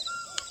her.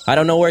 I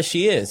don't know where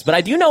she is, but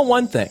I do know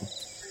one thing.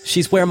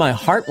 She's where my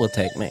heart will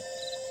take me.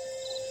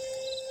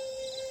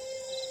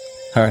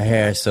 Her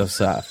hair is so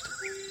soft.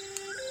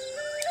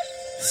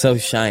 So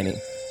shiny.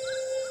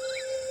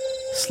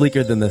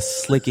 Sleeker than the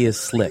slickiest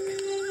slick.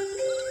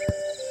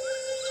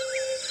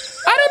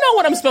 I don't know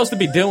what I'm supposed to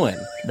be doing.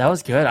 That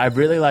was good. I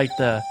really like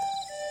the...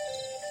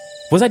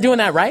 Was I doing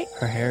that right?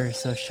 Her hair is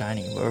so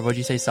shiny. Or would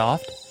you say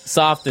soft?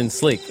 Soft and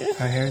sleek.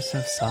 Her hair is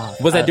so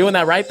soft. Was I doing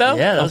that right, though?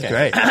 Yeah, that was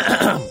great.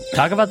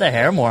 Talk about the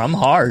hair more. I'm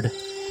hard.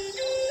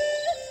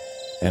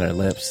 And her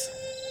lips.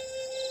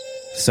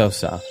 So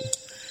soft.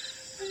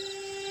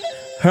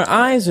 Her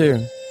eyes are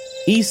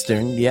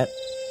Eastern, yet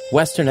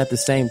Western at the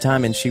same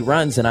time, and she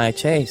runs and I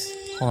chase.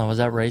 Hold on, was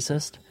that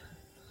racist?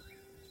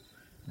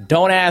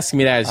 Don't ask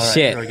me that All right,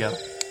 shit. here we go.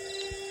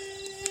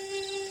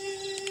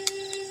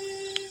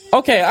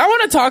 Okay, I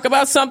want to talk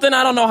about something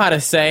I don't know how to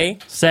say.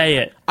 Say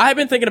it. I've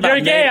been thinking about...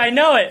 You're gay, I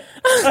know it.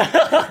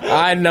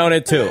 I've known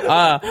it too.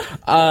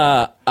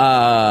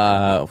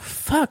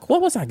 Fuck,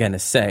 what was I gonna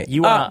say?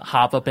 You want to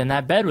hop up in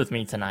that bed with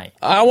me tonight.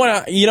 I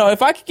want to,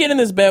 if I could get in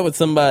this bed with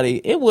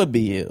somebody, it would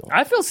be you.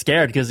 I feel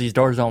scared because these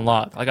doors don't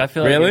lock. Like, I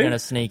feel like Really? you're going to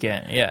sneak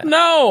in. Yeah.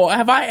 No,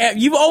 have I?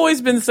 You've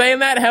always been saying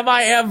that. Have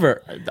I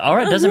ever? All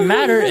right, doesn't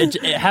matter.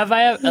 Have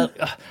I...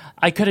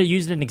 I could have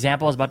used an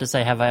example. I was about to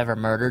say, have I ever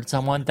murdered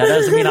someone? That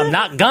doesn't mean I'm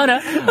not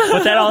gonna.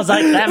 But then I was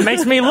like, that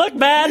makes me look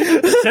bad.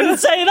 Shouldn't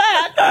say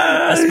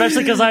that.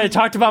 Especially because I had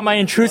talked about my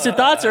intrusive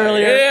thoughts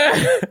earlier.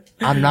 Yeah.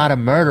 I'm not a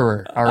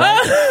murderer, all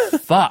right?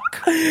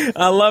 Fuck.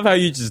 I love how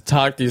you just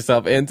talked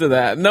yourself into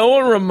that. No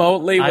one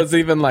remotely was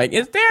even like,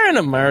 is there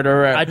a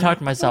murderer? I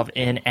talked myself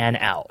in and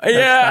out.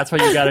 Yeah. That's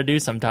what you got to do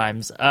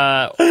sometimes.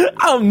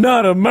 I'm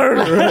not a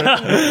murderer.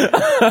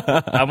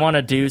 I want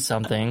to do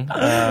something.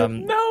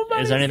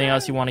 Is there anything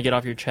else you want to get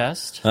off your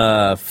chest?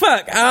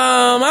 Fuck.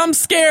 I'm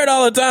scared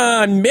all the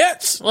time,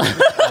 bitch.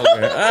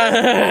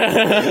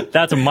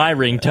 That's my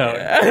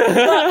ringtone.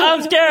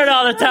 I'm scared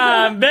all the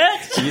time,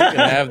 bitch. You can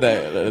have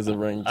that as a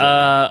ringtone.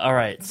 All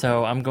right.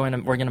 So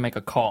we're gonna make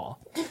a call.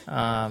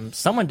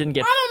 Someone didn't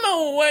get. I don't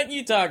know what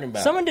you talking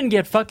about. Someone didn't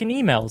get fucking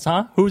emails,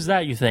 huh? Who's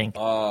that? You think?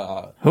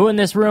 Who in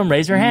this room?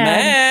 Raise your hand.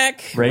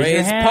 Mac. Raise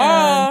your hand.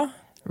 paw.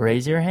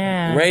 Raise your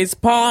hand. Raise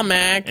paw,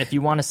 Mac. If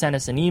you want to send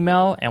us an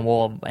email, and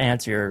we'll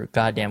answer your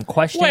goddamn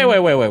question. Wait.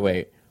 Are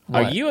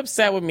What? you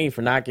upset with me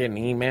for not getting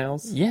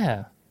emails?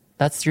 Yeah,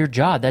 that's your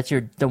job. That's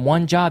the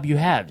one job you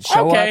have.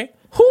 Show Okay. up.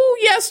 Who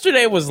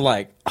yesterday was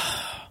like,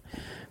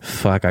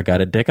 fuck, I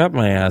got a dick up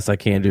my ass. I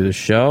can't do the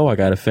show. I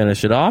got to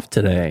finish it off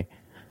today.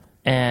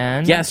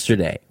 And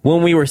Yesterday,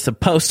 when we were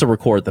supposed to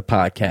record the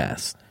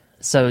podcast.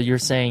 so you're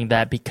saying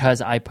that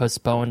because I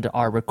postponed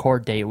our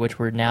record date, which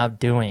we're now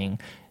doing,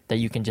 that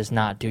you can just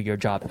not do your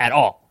job at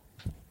all.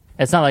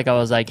 It's not like I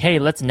was like, hey,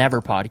 let's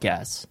never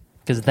podcast,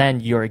 because then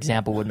your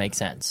example would make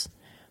sense.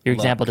 Your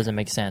example doesn't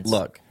make sense.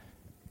 Look,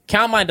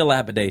 count my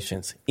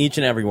dilapidations, each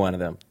and every one of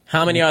them.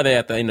 How many are there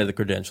at the end of the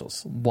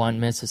credentials? 1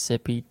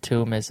 Mississippi,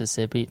 2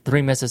 Mississippi,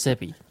 3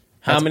 Mississippi.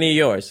 How many are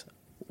yours?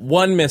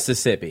 1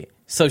 Mississippi.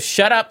 So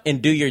shut up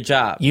and do your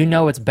job. You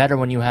know it's better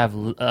when you have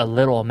a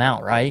little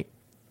amount, right?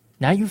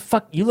 Now you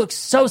look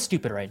so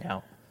stupid right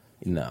now.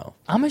 No.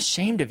 I'm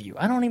ashamed of you.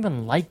 I don't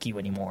even like you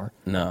anymore.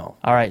 No.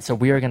 All right, so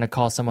we are going to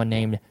call someone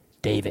named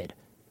David.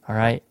 All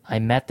right? I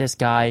met this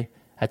guy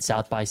at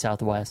South by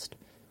Southwest.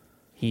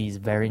 He's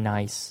very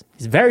nice.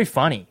 He's very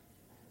funny.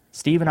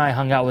 Steve and I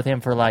hung out with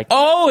him for like...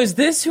 Oh, is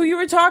this who you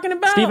were talking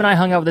about? Steve and I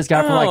hung out with this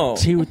guy for Oh. like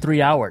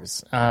 2-3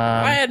 hours.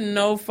 I had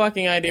no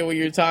fucking idea what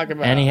you were talking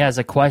about. And he has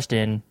a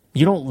question.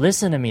 You don't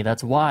listen to me,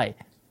 that's why.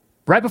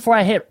 Right before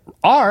I hit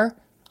R,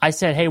 I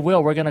said, hey,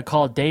 Will, we're going to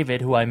call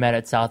David, who I met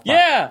at South by.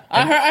 Yeah,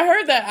 I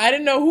heard that. I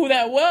didn't know who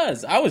that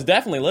was. I was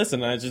definitely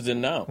listening. I just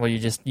didn't know. Well, you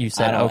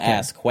said, I don't okay.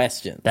 ask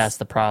questions. That's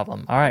the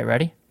problem. All right,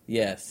 ready?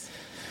 Yes.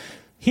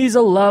 He's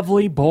a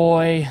lovely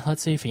boy.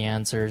 Let's see if he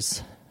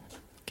answers.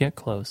 Get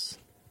close.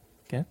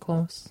 Get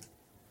close.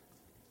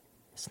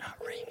 It's not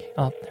ringing.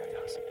 Oh, there he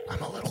goes.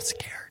 I'm a little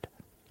scared.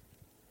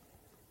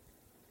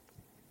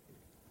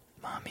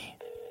 Mommy.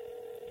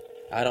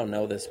 I don't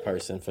know this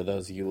person, for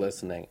those of you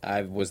listening.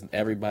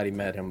 Everybody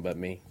met him but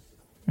me.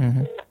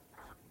 What's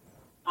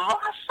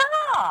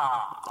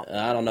up?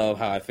 I don't know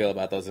how I feel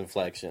about those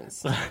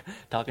inflections.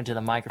 Talking to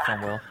the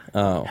microphone, Will.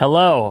 Oh.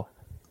 Hello.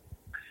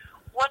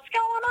 What's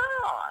going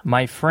on?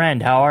 My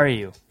friend, how are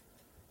you?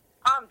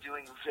 I'm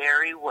doing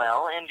very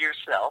well, and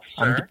yourself,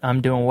 sir?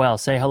 I'm doing well.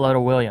 Say hello to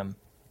William.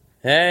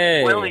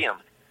 Hey. William.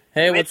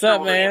 Hey, what's Mr.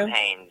 up, William man?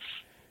 Haynes.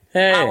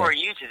 Hey. How are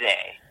you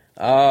today?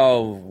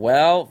 Oh,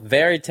 well,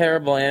 very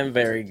terrible and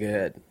very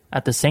good.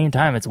 At the same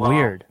time, it's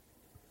weird.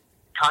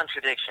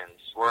 Contradictions.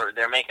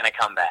 They're making a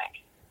comeback.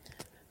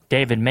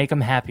 David, make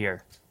him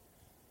happier.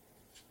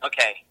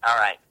 Okay, all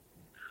right.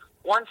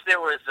 Once there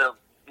was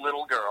a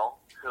little girl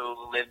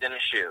who lived in a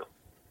shoe.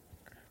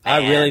 I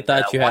really And,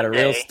 thought you had a one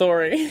real day-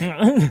 story.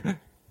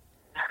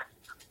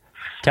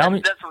 Tell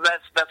me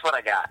That's what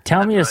I got. Tell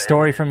That's me a what it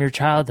story is. from your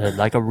childhood,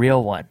 like a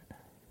real one.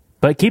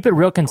 But keep it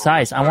real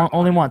concise. I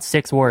only want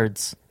 6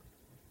 words.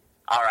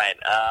 All right.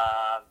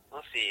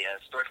 Let's see.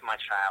 A story from my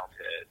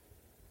childhood.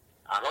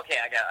 Okay,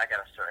 I got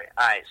a story.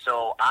 All right.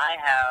 So I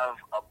have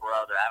a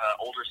brother. I have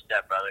an older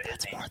stepbrother.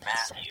 His name's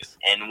Matthew,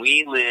 and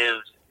we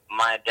lived.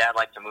 My dad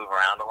liked to move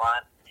around a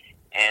lot,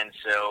 and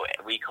so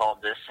we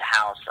called this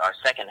house our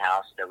second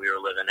house that we were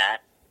living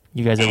at.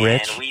 You guys are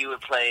rich? And we would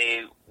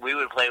play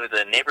with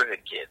the neighborhood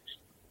kids.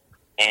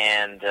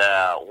 And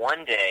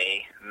one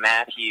day,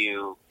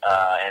 Matthew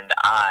and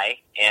I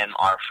and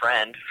our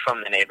friend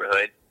from the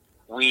neighborhood,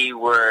 we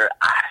were,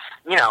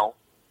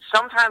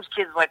 sometimes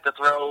kids like to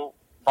throw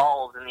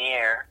balls in the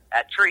air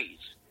at trees.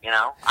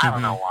 I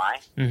don't know why.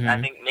 Mhm.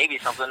 I think maybe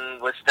something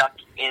was stuck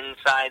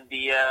inside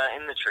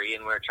in the tree,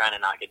 and we were trying to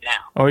knock it down.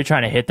 Or we're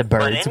trying to hit the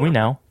birds. anyway- We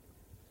know.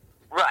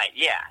 Right,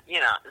 yeah,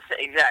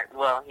 exactly.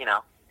 Well,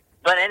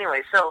 But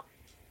anyway, so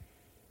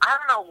I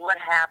don't know what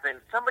happened.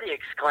 Somebody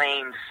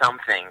exclaimed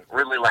something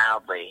really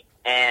loudly,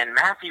 and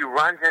Matthew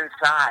runs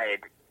inside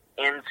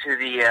into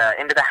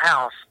the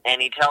house,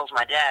 and he tells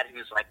my dad,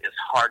 who's like this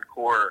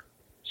hardcore,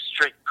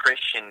 strict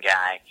Christian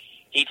guy,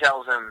 he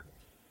tells him,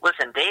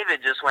 "Listen,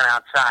 David just went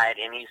outside,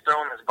 and he's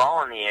throwing this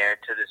ball in the air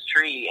to this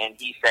tree, and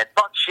he said,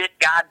 'Fuck shit,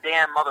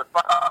 goddamn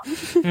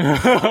motherfucker.'"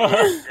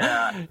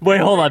 And,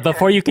 Wait, hold on.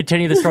 Before you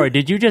continue the story,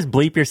 did you just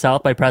bleep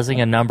yourself by pressing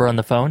a number on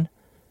the phone?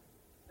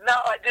 no,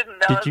 I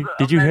didn't.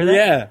 Did you hear that?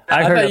 Yeah,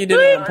 I I heard thought a you did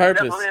it on That was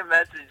purpose. definitely a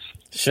message.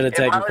 Should have If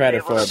I taken was credit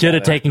able for to- it. Should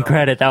have brother. taken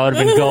credit. That would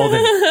have been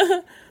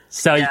golden.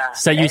 So, Yeah,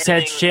 so you said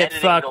editing- shit,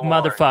 editing fuck, galore,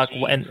 motherfuck.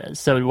 geez. And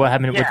so what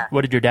happened? Yeah.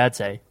 What did your dad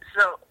say?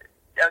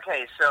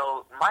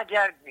 So my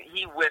dad,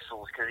 he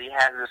whistles because he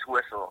has this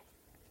whistle,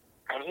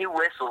 and he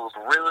whistles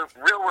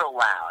real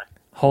loud.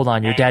 Hold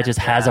on. Your dad And, just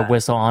has a uh,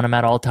 whistle on him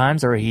at all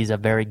times, or he's a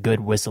very good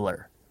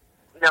whistler?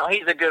 No,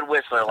 he's a good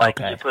whistler. Like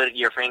Okay. you put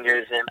your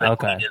fingers in between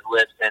Okay. his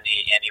lips, and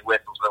he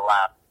whistles real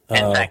loud.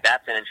 In Oh. fact,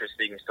 that's an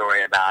interesting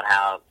story about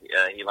how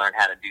he learned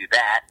how to do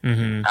that.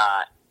 Mm-hmm.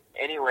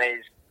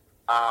 Anyways,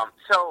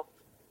 so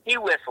he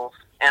whistles,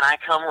 and I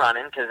come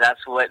running because that's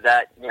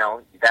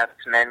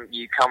men,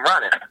 you come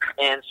running.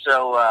 And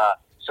so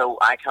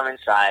I come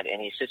inside,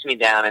 and he sits me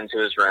down into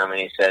his room, and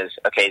he says,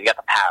 "Okay, he's got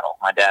the paddle."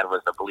 My dad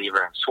was a believer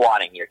in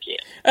swatting your kid.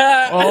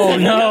 Oh,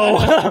 no.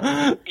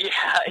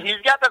 Yeah,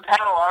 he's got the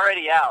paddle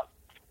already out.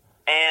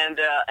 And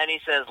he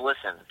says,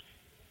 "Listen,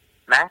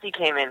 Matthew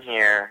came in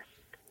here,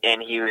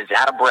 and he was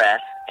out of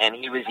breath, and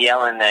he was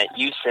yelling that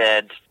you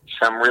said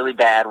some really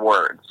bad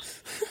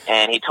words.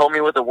 And he told me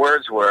what the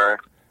words were,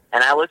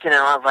 and I looked at him,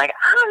 and I was like,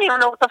 I don't even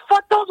know what the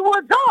fuck those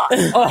words are.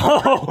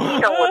 Oh. You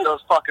know what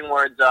those fucking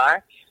words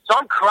are." So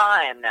I'm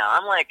crying now.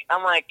 I'm like, I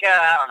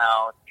don't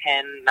know,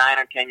 9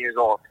 or 10 years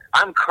old.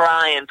 I'm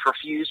crying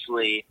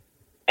profusely,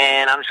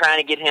 and I'm trying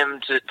to get him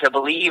to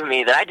believe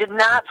me that I did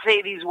not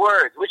say these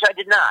words, which I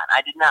did not.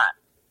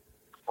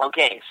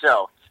 Okay,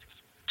 so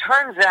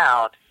turns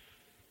out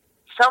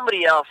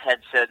somebody else had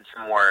said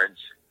some words,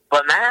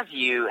 but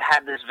Matthew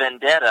had this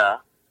vendetta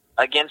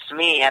against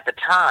me at the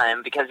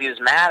time because he was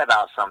mad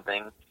about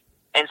something.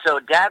 And so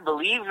Dad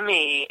believed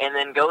me and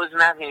then goes to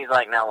Matthew and he's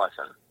like, "Now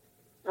listen,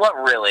 what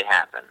really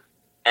happened?"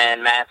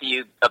 And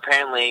Matthew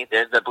apparently,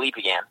 there's the bleep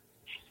again.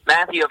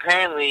 Matthew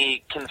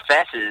apparently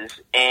confesses,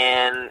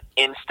 and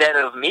instead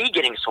of me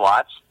getting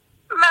swats,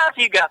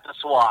 Matthew got the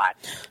swat.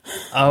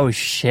 Oh,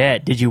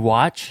 shit. Did you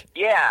watch?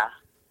 Yeah.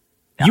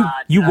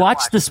 You I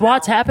watched the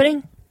swats no.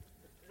 happening?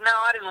 No,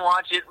 I didn't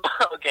watch it.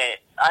 Okay,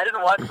 I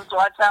didn't watch the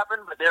swats happen,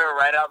 but they were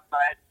right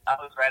outside. I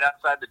was right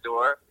outside the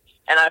door,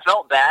 and I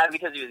felt bad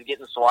because he was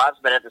getting swats,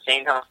 but at the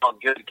same time, I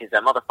felt good because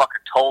that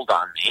motherfucker told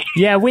on me.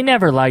 Yeah, we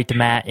never liked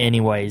Matt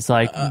anyways.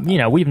 Like,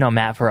 we've known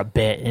Matt for a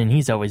bit, and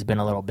he's always been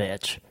a little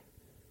bitch.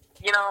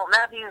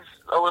 Matthew's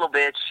a little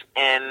bitch,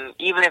 and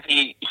even if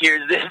he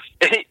hears this,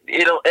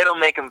 it'll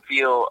make him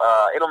feel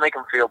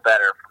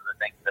better from the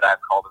things that I've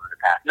called him in the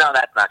past. No,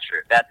 that's not true.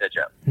 That's a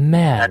joke.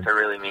 Man, That's a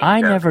really mean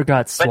I joke. never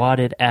got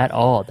swatted at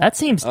all. That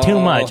seems too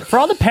Oh. much. For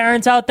all the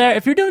parents out there,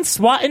 if you're doing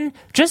swatting,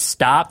 just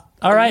stop.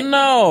 All right?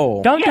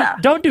 No.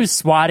 Don't do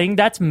swatting.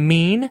 That's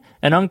mean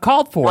and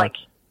uncalled for. Like,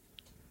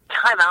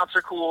 timeouts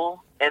are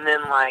cool, and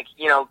then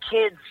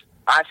kids,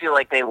 I feel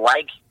like they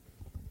like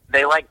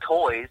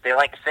toys, they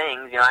like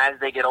things. As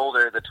they get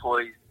older, the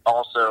toys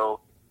also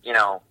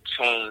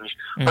change.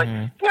 But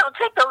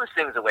take those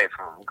things away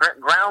from them.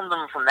 Ground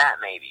them from that,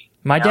 maybe.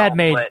 My dad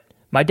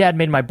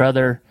made my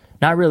brother,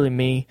 not really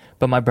me,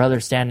 but my brother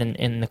stand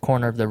in the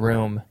corner of the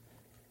room,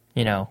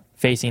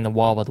 facing the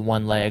wall with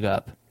one leg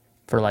up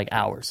for like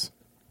hours.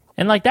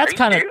 And like that's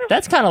kind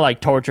of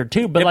like torture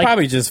too. But it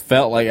probably just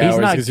felt like hours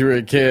because you were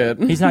a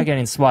kid. He's not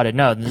getting swatted.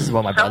 No, this is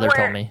what my brother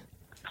told me.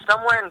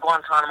 Somewhere in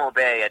Guantanamo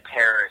Bay, a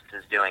terrorist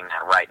is doing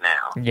that right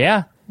now.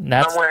 Yeah,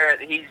 somewhere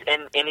he's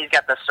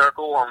got the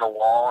circle on the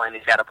wall, and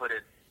he's got to put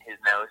his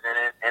nose in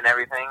it and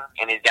everything,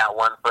 and he's got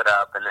one foot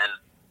up, and then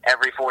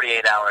every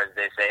 48 hours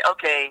they say,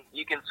 "Okay,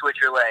 you can switch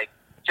your leg."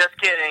 Just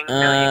kidding. No,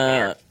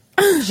 you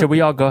can't. Should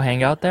we all go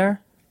hang out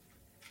there?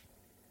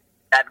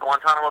 At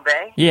Guantanamo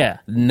Bay? Yeah.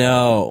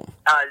 No.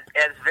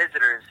 As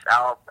visitors,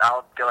 I'll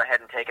go ahead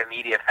and take a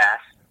media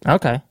pass.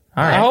 Okay.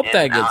 All right. I hope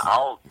that gets.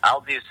 I'll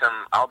do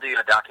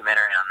a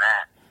documentary on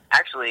that.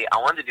 Actually, I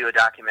wanted to do a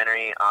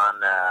documentary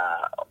on.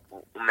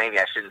 Maybe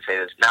I shouldn't say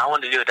this. Now I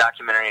wanted to do a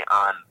documentary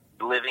on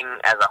living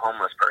as a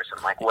homeless person,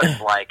 like what it's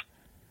like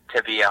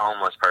to be a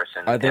homeless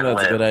person. I think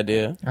that's a good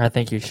idea. I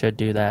think you should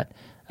do that.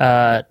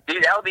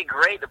 Dude, that would be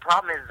great. The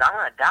problem is I'm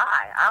gonna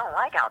die. I don't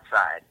like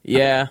outside.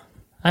 Yeah.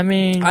 I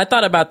mean, I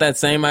thought about that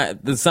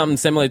something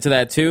similar to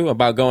that too,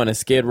 about going to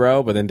Skid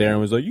Row, but then Darren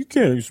was like, "You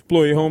can't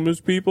exploit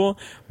homeless people,"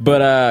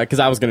 but because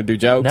I was gonna do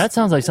jokes. That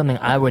sounds like something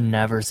I would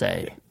never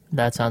say.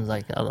 That sounds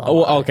like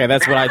okay,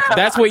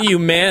 that's what you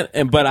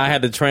meant, but I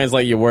had to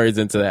translate your words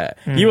into that.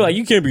 You were like,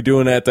 "You can't be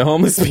doing that to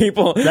homeless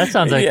people." That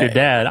sounds like your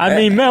dad. I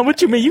mean, man,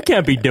 what you mean? You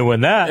can't be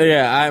doing that.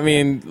 Yeah, I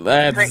mean,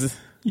 that's.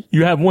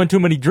 You have one too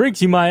many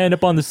drinks, you might end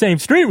up on the same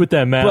street with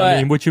them, man. I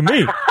mean, what you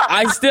mean?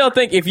 I still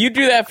think if you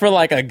do that for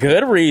like a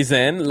good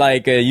reason,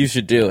 like you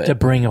should do it to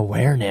bring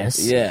awareness.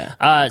 Yeah.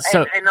 And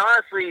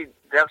honestly,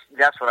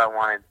 that's what I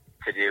wanted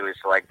to do, is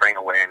to like bring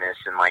awareness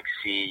and like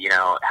see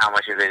how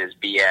much of it is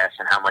BS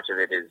and how much of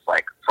it is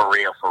like for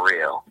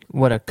real.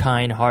 What a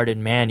kind-hearted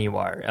man you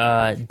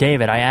are,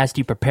 David. I asked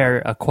you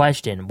prepare a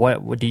question.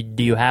 What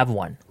do you have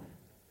one?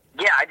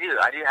 Yeah, I do.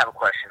 I do have a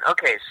question.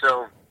 Okay,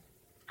 so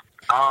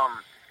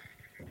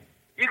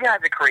you guys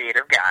are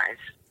creative guys,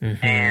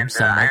 and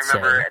I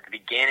remember at the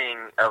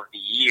beginning of the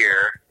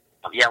year,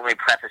 let me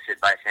preface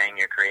it by saying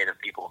you're creative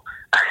people.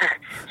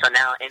 So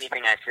now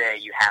anything I say,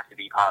 you have to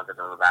be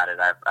positive about it.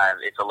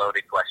 It's a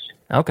loaded question.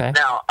 Okay.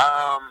 Now,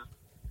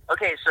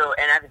 so,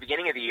 and at the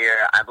beginning of the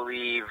year, I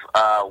believe,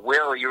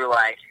 Will, you were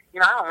like, I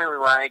don't really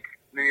like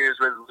New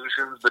Year's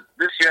resolutions, but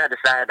this year I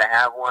decided to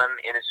have one,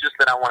 and it's just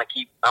that I want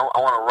to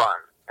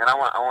run, and I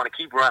want to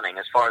keep running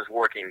as far as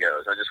working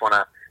goes. I just want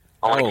to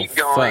keep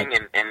going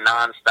and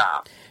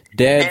nonstop.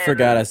 Dad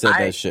forgot I said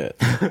that shit.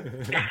 But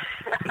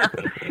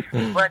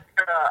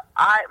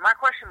my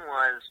question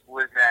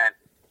was that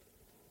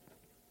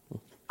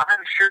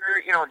I'm sure,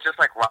 just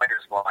like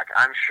writer's block,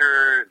 I'm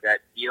sure that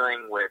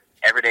dealing with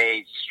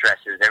everyday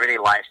stresses, everyday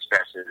life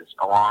stresses,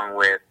 along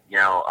with,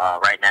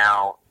 right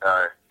now,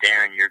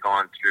 Darren, you're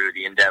going through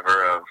the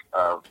endeavor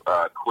of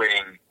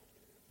quitting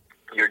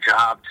your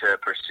job to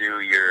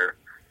pursue your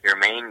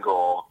main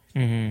goal.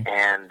 Mm-hmm.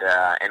 And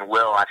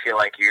Will, I feel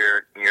like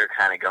you're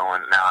kind of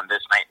going, now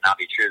this might not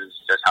be true, this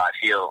is just how I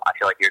feel. I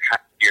feel like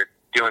you're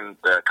doing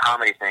the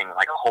comedy thing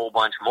like a whole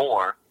bunch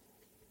more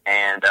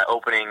and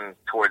opening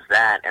towards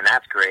that, and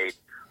that's great.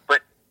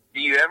 But do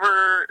you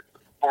ever,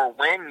 or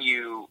when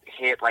you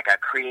hit like a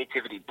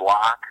creativity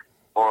block,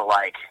 or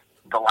like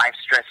the life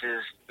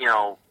stresses,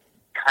 kind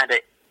of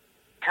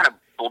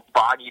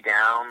bog you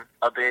down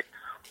a bit,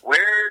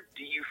 where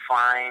do you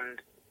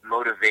find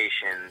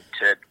motivation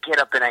to get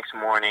up the next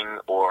morning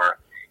or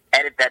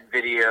edit that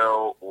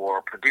video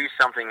or produce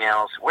something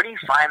else? Where do you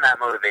find that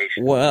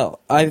motivation? Well,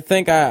 I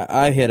think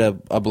I hit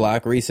a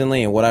block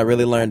recently, and what I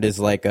really learned is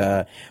like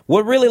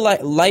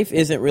life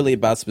isn't really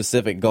about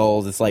specific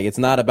goals. It's like it's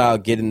not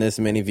about getting this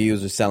many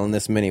views or selling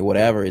this many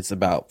whatever. It's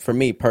about, for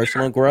me,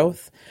 personal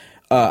growth.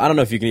 I don't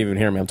know if you can even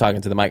hear me. I'm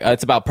talking to the mic.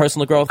 It's about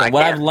personal growth, and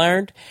what I've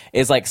learned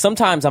is like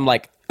sometimes I'm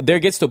like, there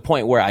gets to a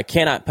point where I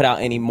cannot put out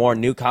any more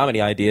new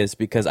comedy ideas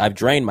because I've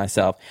drained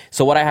myself.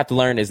 So what I have to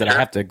learn is that I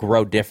have to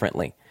grow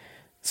differently.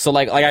 So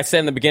like I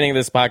said in the beginning of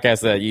this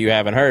podcast that you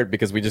haven't heard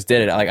because we just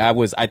did it. Like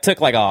I took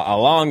like a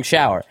long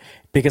shower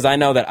because I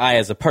know that I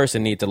as a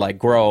person need to like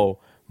grow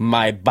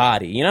my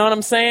body. You know what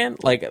I'm saying?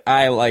 Like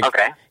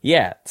okay.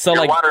 Yeah. So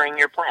you're like watering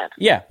your plants.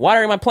 Yeah,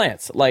 watering my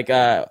plants. Like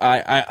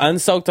I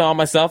unsoaked all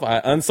myself. I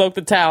unsoaked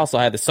the towel, so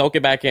I had to soak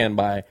it back in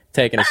by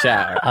taking a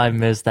shower. I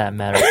missed that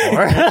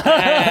metaphor.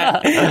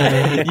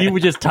 You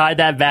would just tie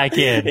that back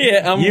in.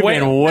 Yeah, You've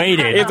been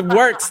waiting. It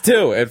works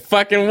too. It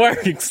fucking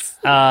works.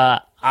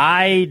 My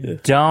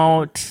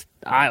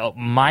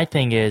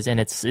thing is, and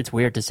it's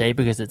weird to say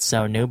because it's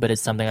so new, but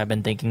it's something I've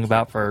been thinking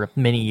about for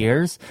many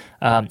years.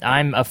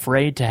 I'm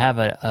afraid to have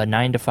a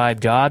 9-to-5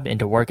 job and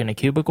to work in a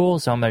cubicle,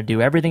 so I'm going to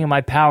do everything in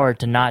my power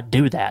to not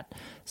do that.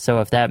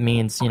 So if that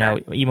means,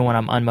 even when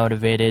I'm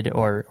unmotivated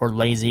or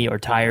lazy or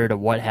tired or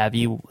what have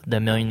you, the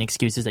million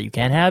excuses that you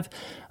can have,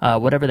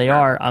 whatever they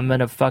are, I'm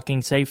going to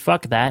fucking say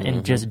fuck that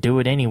and just do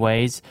it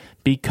anyways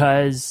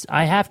because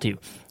I have to.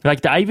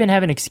 Like, I even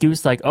have an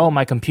excuse like, oh,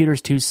 my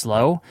computer's too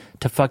slow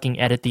to fucking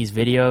edit these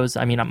videos.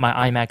 I mean,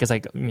 my iMac is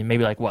like,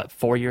 maybe like, what,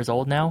 4 years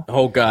old now?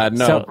 Oh, God,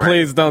 no.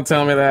 Please don't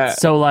tell me that.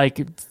 So,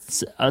 like,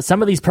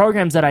 some of these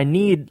programs that I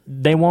need,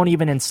 they won't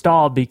even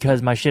install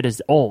because my shit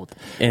is old.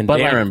 And but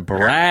Darren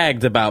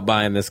bragged about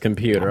buying this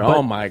computer.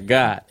 Oh, my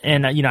God.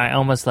 And, I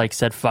almost, like,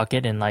 said fuck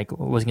it and, like,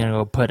 was going to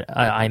go put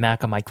an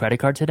iMac on my credit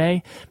card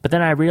today. But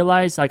then I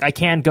realized, like, I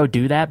can go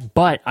do that,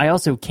 but I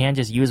also can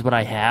just use what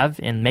I have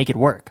and make it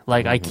work.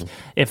 Like,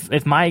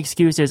 if my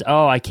excuse is,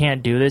 oh, I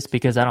can't do this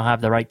because I don't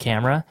have the right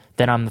camera,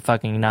 then I'm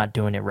fucking not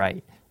doing it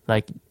right.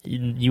 Like,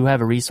 you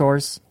have a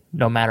resource,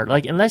 no matter,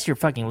 like, unless you're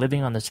fucking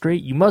living on the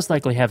street, you most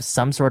likely have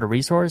some sort of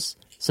resource,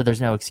 so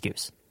there's no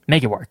excuse.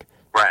 Make it work.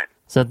 Right.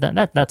 So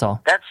that's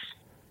all. That's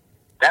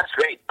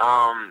great.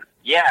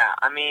 Yeah,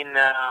 I mean,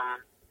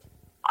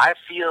 I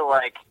feel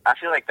like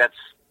that's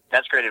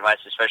great advice,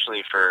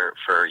 especially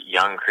for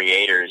young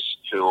creators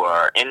who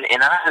are, and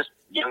not just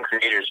young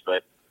creators,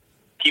 but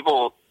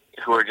people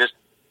who are just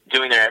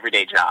doing their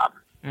everyday job.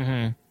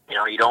 Mm-hmm.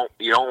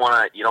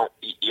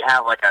 You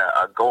have like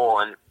a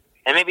goal, and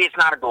maybe it's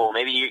not a goal.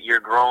 Maybe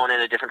you're growing in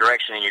a different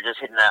direction, and you're just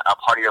hitting a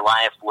part of your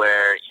life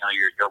where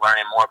you're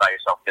learning more about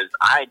yourself. Because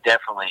I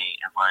definitely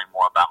am learning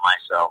more about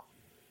myself,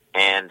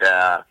 and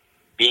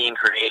being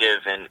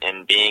creative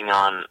and being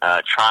on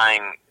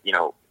trying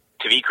to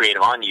be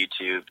creative on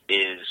YouTube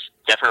is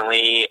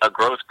definitely a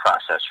growth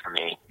process for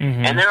me.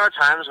 Mm-hmm. And there are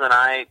times when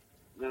I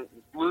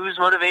lose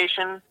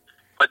motivation,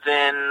 but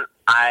then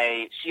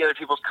I see other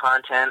people's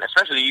content,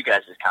 especially you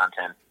guys'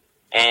 content,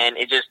 and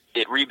it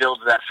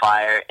rebuilds that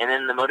fire. And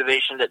then the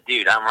motivation that,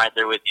 dude, I'm right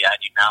there with you. I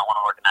do not want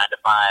to work a 9 to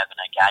 5 in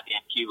a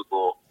goddamn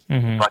cubicle,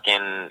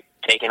 fucking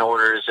taking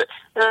orders.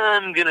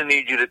 I'm gonna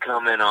need you to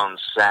come in on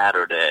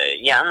Saturday.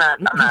 Yeah,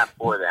 I'm not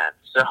for that.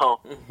 So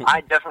I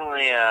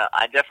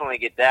definitely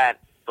get that.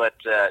 But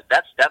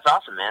that's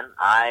awesome, man.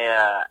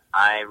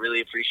 I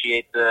really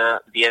appreciate the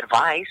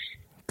advice.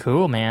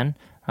 Cool, man.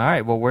 All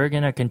right, well, we're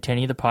going to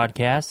continue the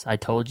podcast. I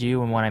told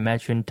you when I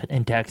met you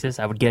in Texas,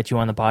 I would get you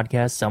on the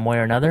podcast some way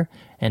or another,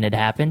 and it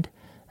happened.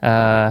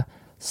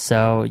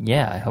 So,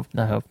 yeah, I hope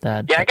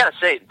that... Yeah, I got to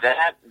say,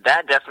 that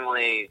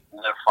definitely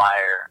lit a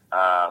fire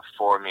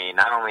for me,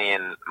 not only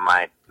in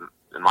my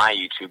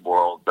YouTube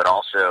world, but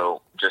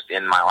also just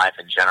in my life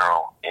in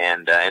general.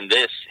 And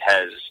this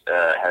has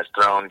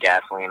thrown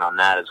gasoline on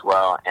that as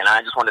well. And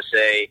I just want to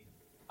say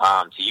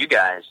to you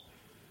guys,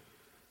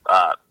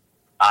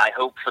 I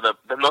hope for the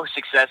most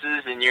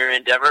successes in your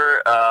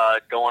endeavor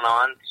going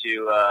on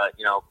to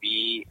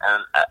be.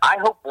 I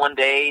hope one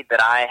day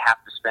that I have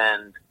to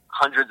spend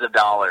hundreds of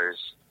dollars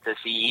to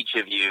see each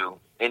of you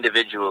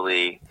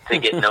individually to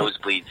get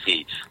nosebleed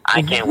seats.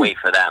 I can't wait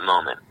for that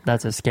moment.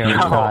 That's a scary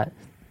thought.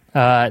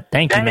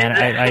 Thank you, man.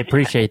 I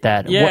appreciate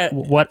that. Yeah.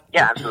 What?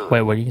 Yeah, absolutely.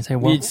 Wait, what do you say?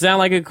 You sound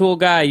like a cool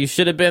guy. You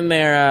should have been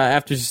there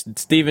after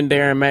Steve and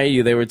Darren met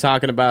you. They were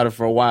talking about it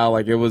for a while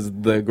like it was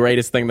the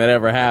greatest thing that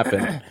ever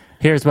happened.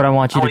 Here's what I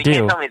want you to do. You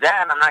can't tell me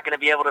that. I'm not going to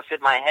be able to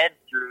fit my head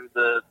through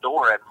the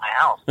door at my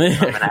house. I'm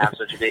going to have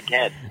such a big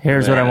head.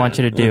 Here's what I want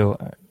you to do.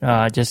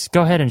 Just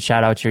go ahead and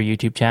shout out your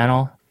YouTube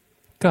channel.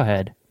 Go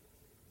ahead.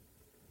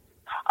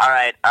 All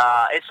right.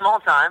 It's small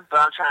time, but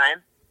I'm trying.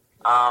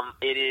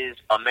 It is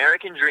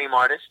American Dream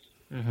Artist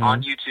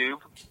on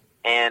YouTube,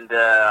 and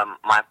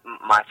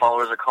my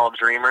followers are called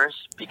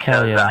Dreamers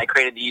because I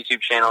created the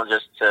YouTube channel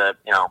just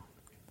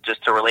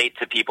to relate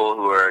to people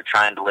who are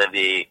trying to live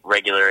the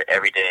regular,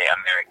 everyday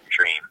American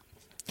dream.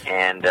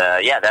 And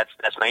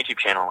that's my YouTube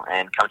channel,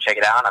 and come check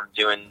it out. I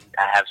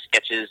have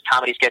sketches,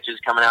 comedy sketches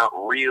coming out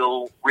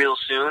real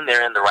soon.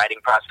 They're in the writing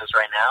process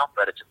right now,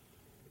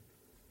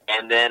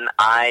 and then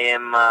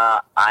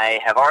I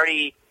have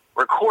already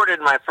recorded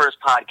my first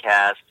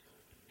podcast.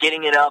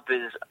 Getting it up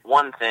is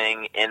one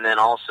thing, and then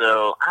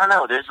also, I don't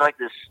know, there's like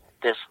this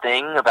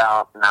thing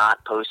about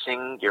not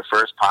posting your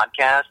first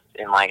podcast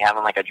and like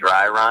having like a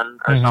dry run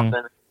or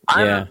something.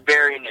 I'm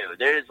very new.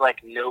 There's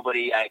like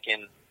nobody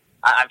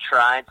I've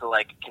tried to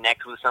like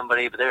connect with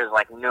somebody, but there's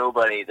like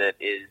nobody that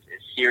is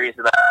serious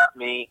about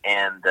me,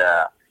 and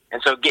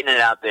so getting it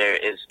out there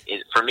is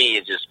for me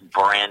is just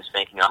brand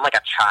spanking new. I'm like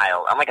a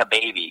child. I'm like a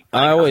baby.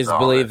 I always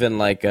believe in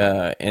like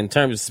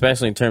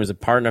especially in terms of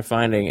partner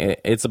finding,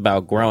 it's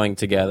about growing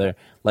together.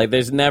 Like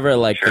there's never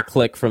like the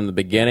click from the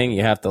beginning.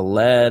 You have to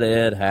let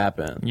it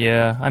happen.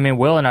 Yeah, I mean,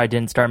 Will and I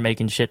didn't start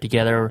making shit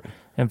together.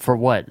 And for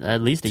what?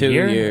 At least 2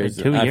 year? years.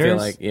 2 years? I feel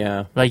like,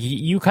 yeah. Like,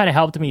 you kind of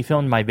helped me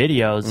film my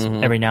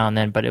videos every now and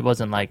then, but it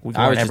wasn't like...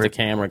 I was just a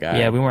camera guy.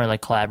 Yeah, we weren't,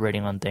 like,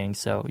 collaborating on things,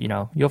 so,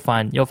 you'll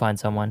find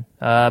someone.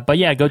 But,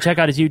 yeah, go check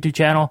out his YouTube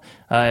channel.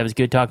 It was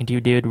good talking to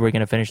you, dude. We're going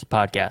to finish the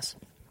podcast.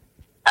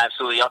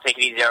 Absolutely. Y'all take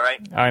it easy, all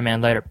right? All right,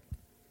 man. Later.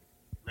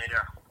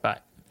 Later. Bye.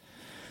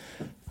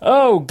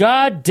 Oh,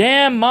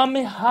 goddamn,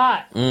 mommy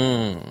hot.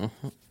 How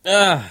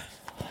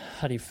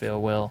do you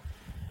feel, Will?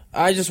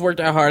 I just worked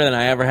out harder than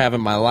I ever have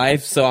in my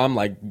life, so I'm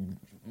like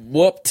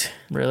whooped.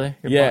 Really?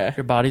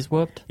 Your body's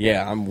whooped?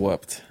 Yeah, I'm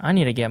whooped. I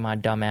need to get my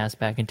dumb ass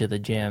back into the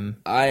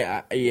gym.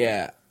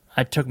 Yeah.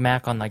 I took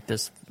Mac on like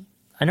this.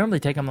 I normally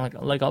take him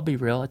like I'll be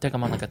real. I take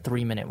him on like a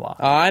 3-minute walk.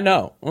 Oh, I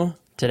know.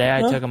 Today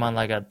I took him on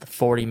like a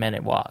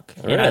 40-minute walk,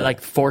 Really? and I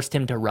like forced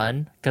him to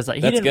run because like,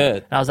 he That's didn't.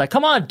 good. And I was like,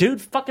 "Come on, dude,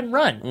 fucking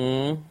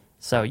run!"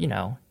 So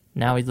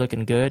now he's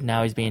looking good.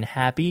 Now he's being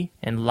happy,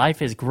 and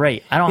life is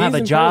great. I don't have a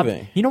He's job.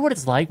 improving. You know what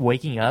it's like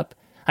waking up?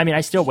 I mean,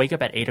 I still wake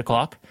up at 8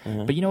 o'clock,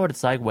 but you know what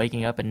it's like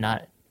waking up and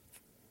not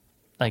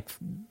like.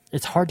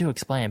 It's hard to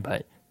explain,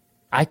 but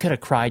I could have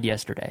cried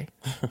yesterday.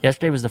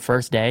 Yesterday was the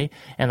first day,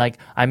 and like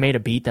I made a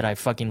beat that I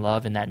fucking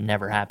love, and that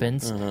never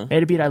happens.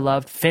 Made a beat I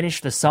loved,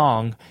 finished the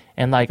song,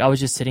 and like I was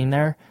just sitting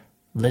there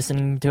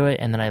listening to it,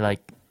 and then I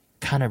like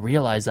kind of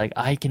realized like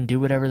I can do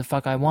whatever the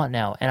fuck I want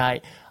now, and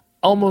I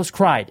almost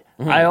cried.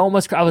 I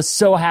was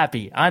so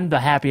happy. I'm the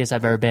happiest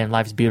I've ever been.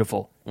 Life's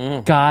beautiful.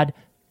 God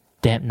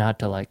damn, not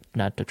to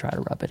try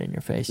to rub it in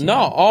your face. You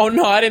know? Oh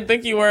no, I didn't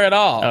think you were at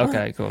all.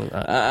 Okay, cool.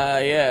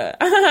 Yeah.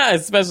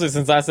 Especially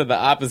since I said the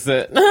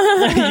opposite.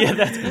 Yeah,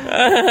 that's.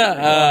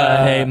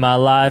 I hate my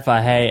life.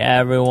 I hate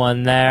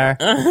everyone there.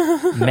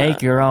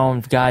 Make your own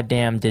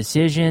goddamn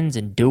decisions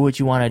and do what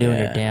you want to do in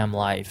your damn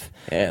life.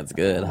 Yeah, it's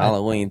good.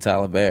 Halloween,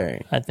 Tyler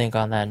Berry. I think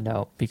on that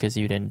note, because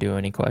you didn't do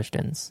any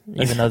questions,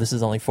 even though this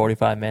is only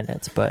 45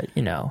 minutes, but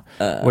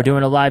we're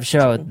doing a live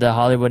show at the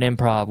Hollywood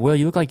Improv. Will,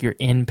 you look like you're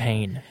in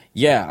pain.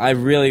 Yeah, I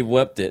really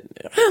whipped it.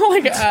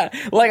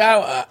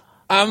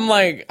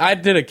 I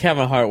did a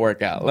Kevin Hart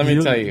workout. Let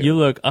me tell you. You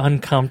look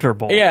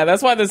uncomfortable. Yeah,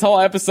 that's why this whole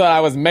episode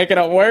I was making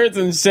up words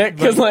and shit.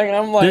 Because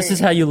this is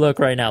how you look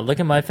right now. Look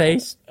at my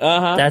face.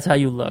 That's how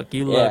you look.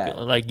 You look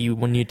like you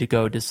need to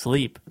go to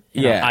sleep.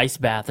 Ice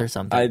bath or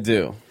something. I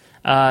do.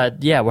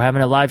 We're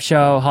having a live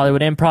show,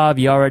 Hollywood Improv.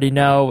 You already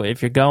know.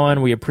 If you're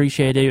going, we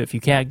appreciate it. If you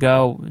can't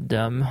go,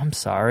 I'm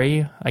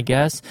sorry, I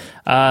guess.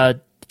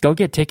 Go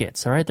get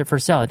tickets, all right? They're for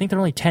sale. I think they're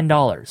only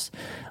 $10.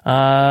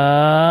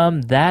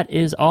 That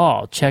is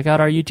all. Check out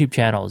our YouTube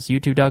channels,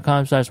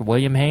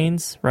 youtube.com/William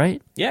Haynes,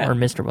 right? Yeah. Or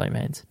Mr. William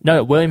Haynes.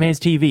 No, William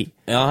Haynes TV.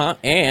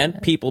 And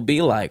people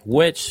be like,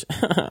 which,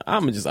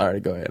 I'm going to just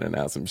already go ahead and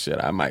announce some shit.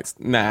 I might,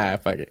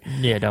 fuck it.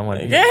 Yeah, don't want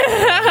to. Yeah,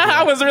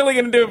 I was really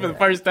going to do it for the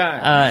first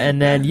time.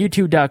 And then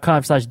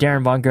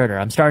youtube.com/Darren Von Gerder.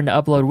 I'm starting to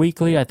upload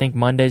weekly. I think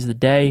Monday's the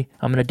day.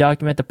 I'm going to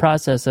document the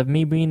process of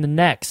me being the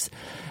next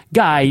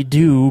guy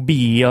to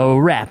be a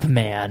rap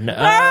man.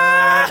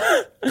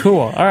 Cool.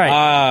 All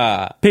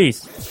right.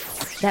 Peace.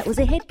 That was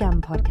a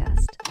HeadGum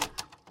podcast.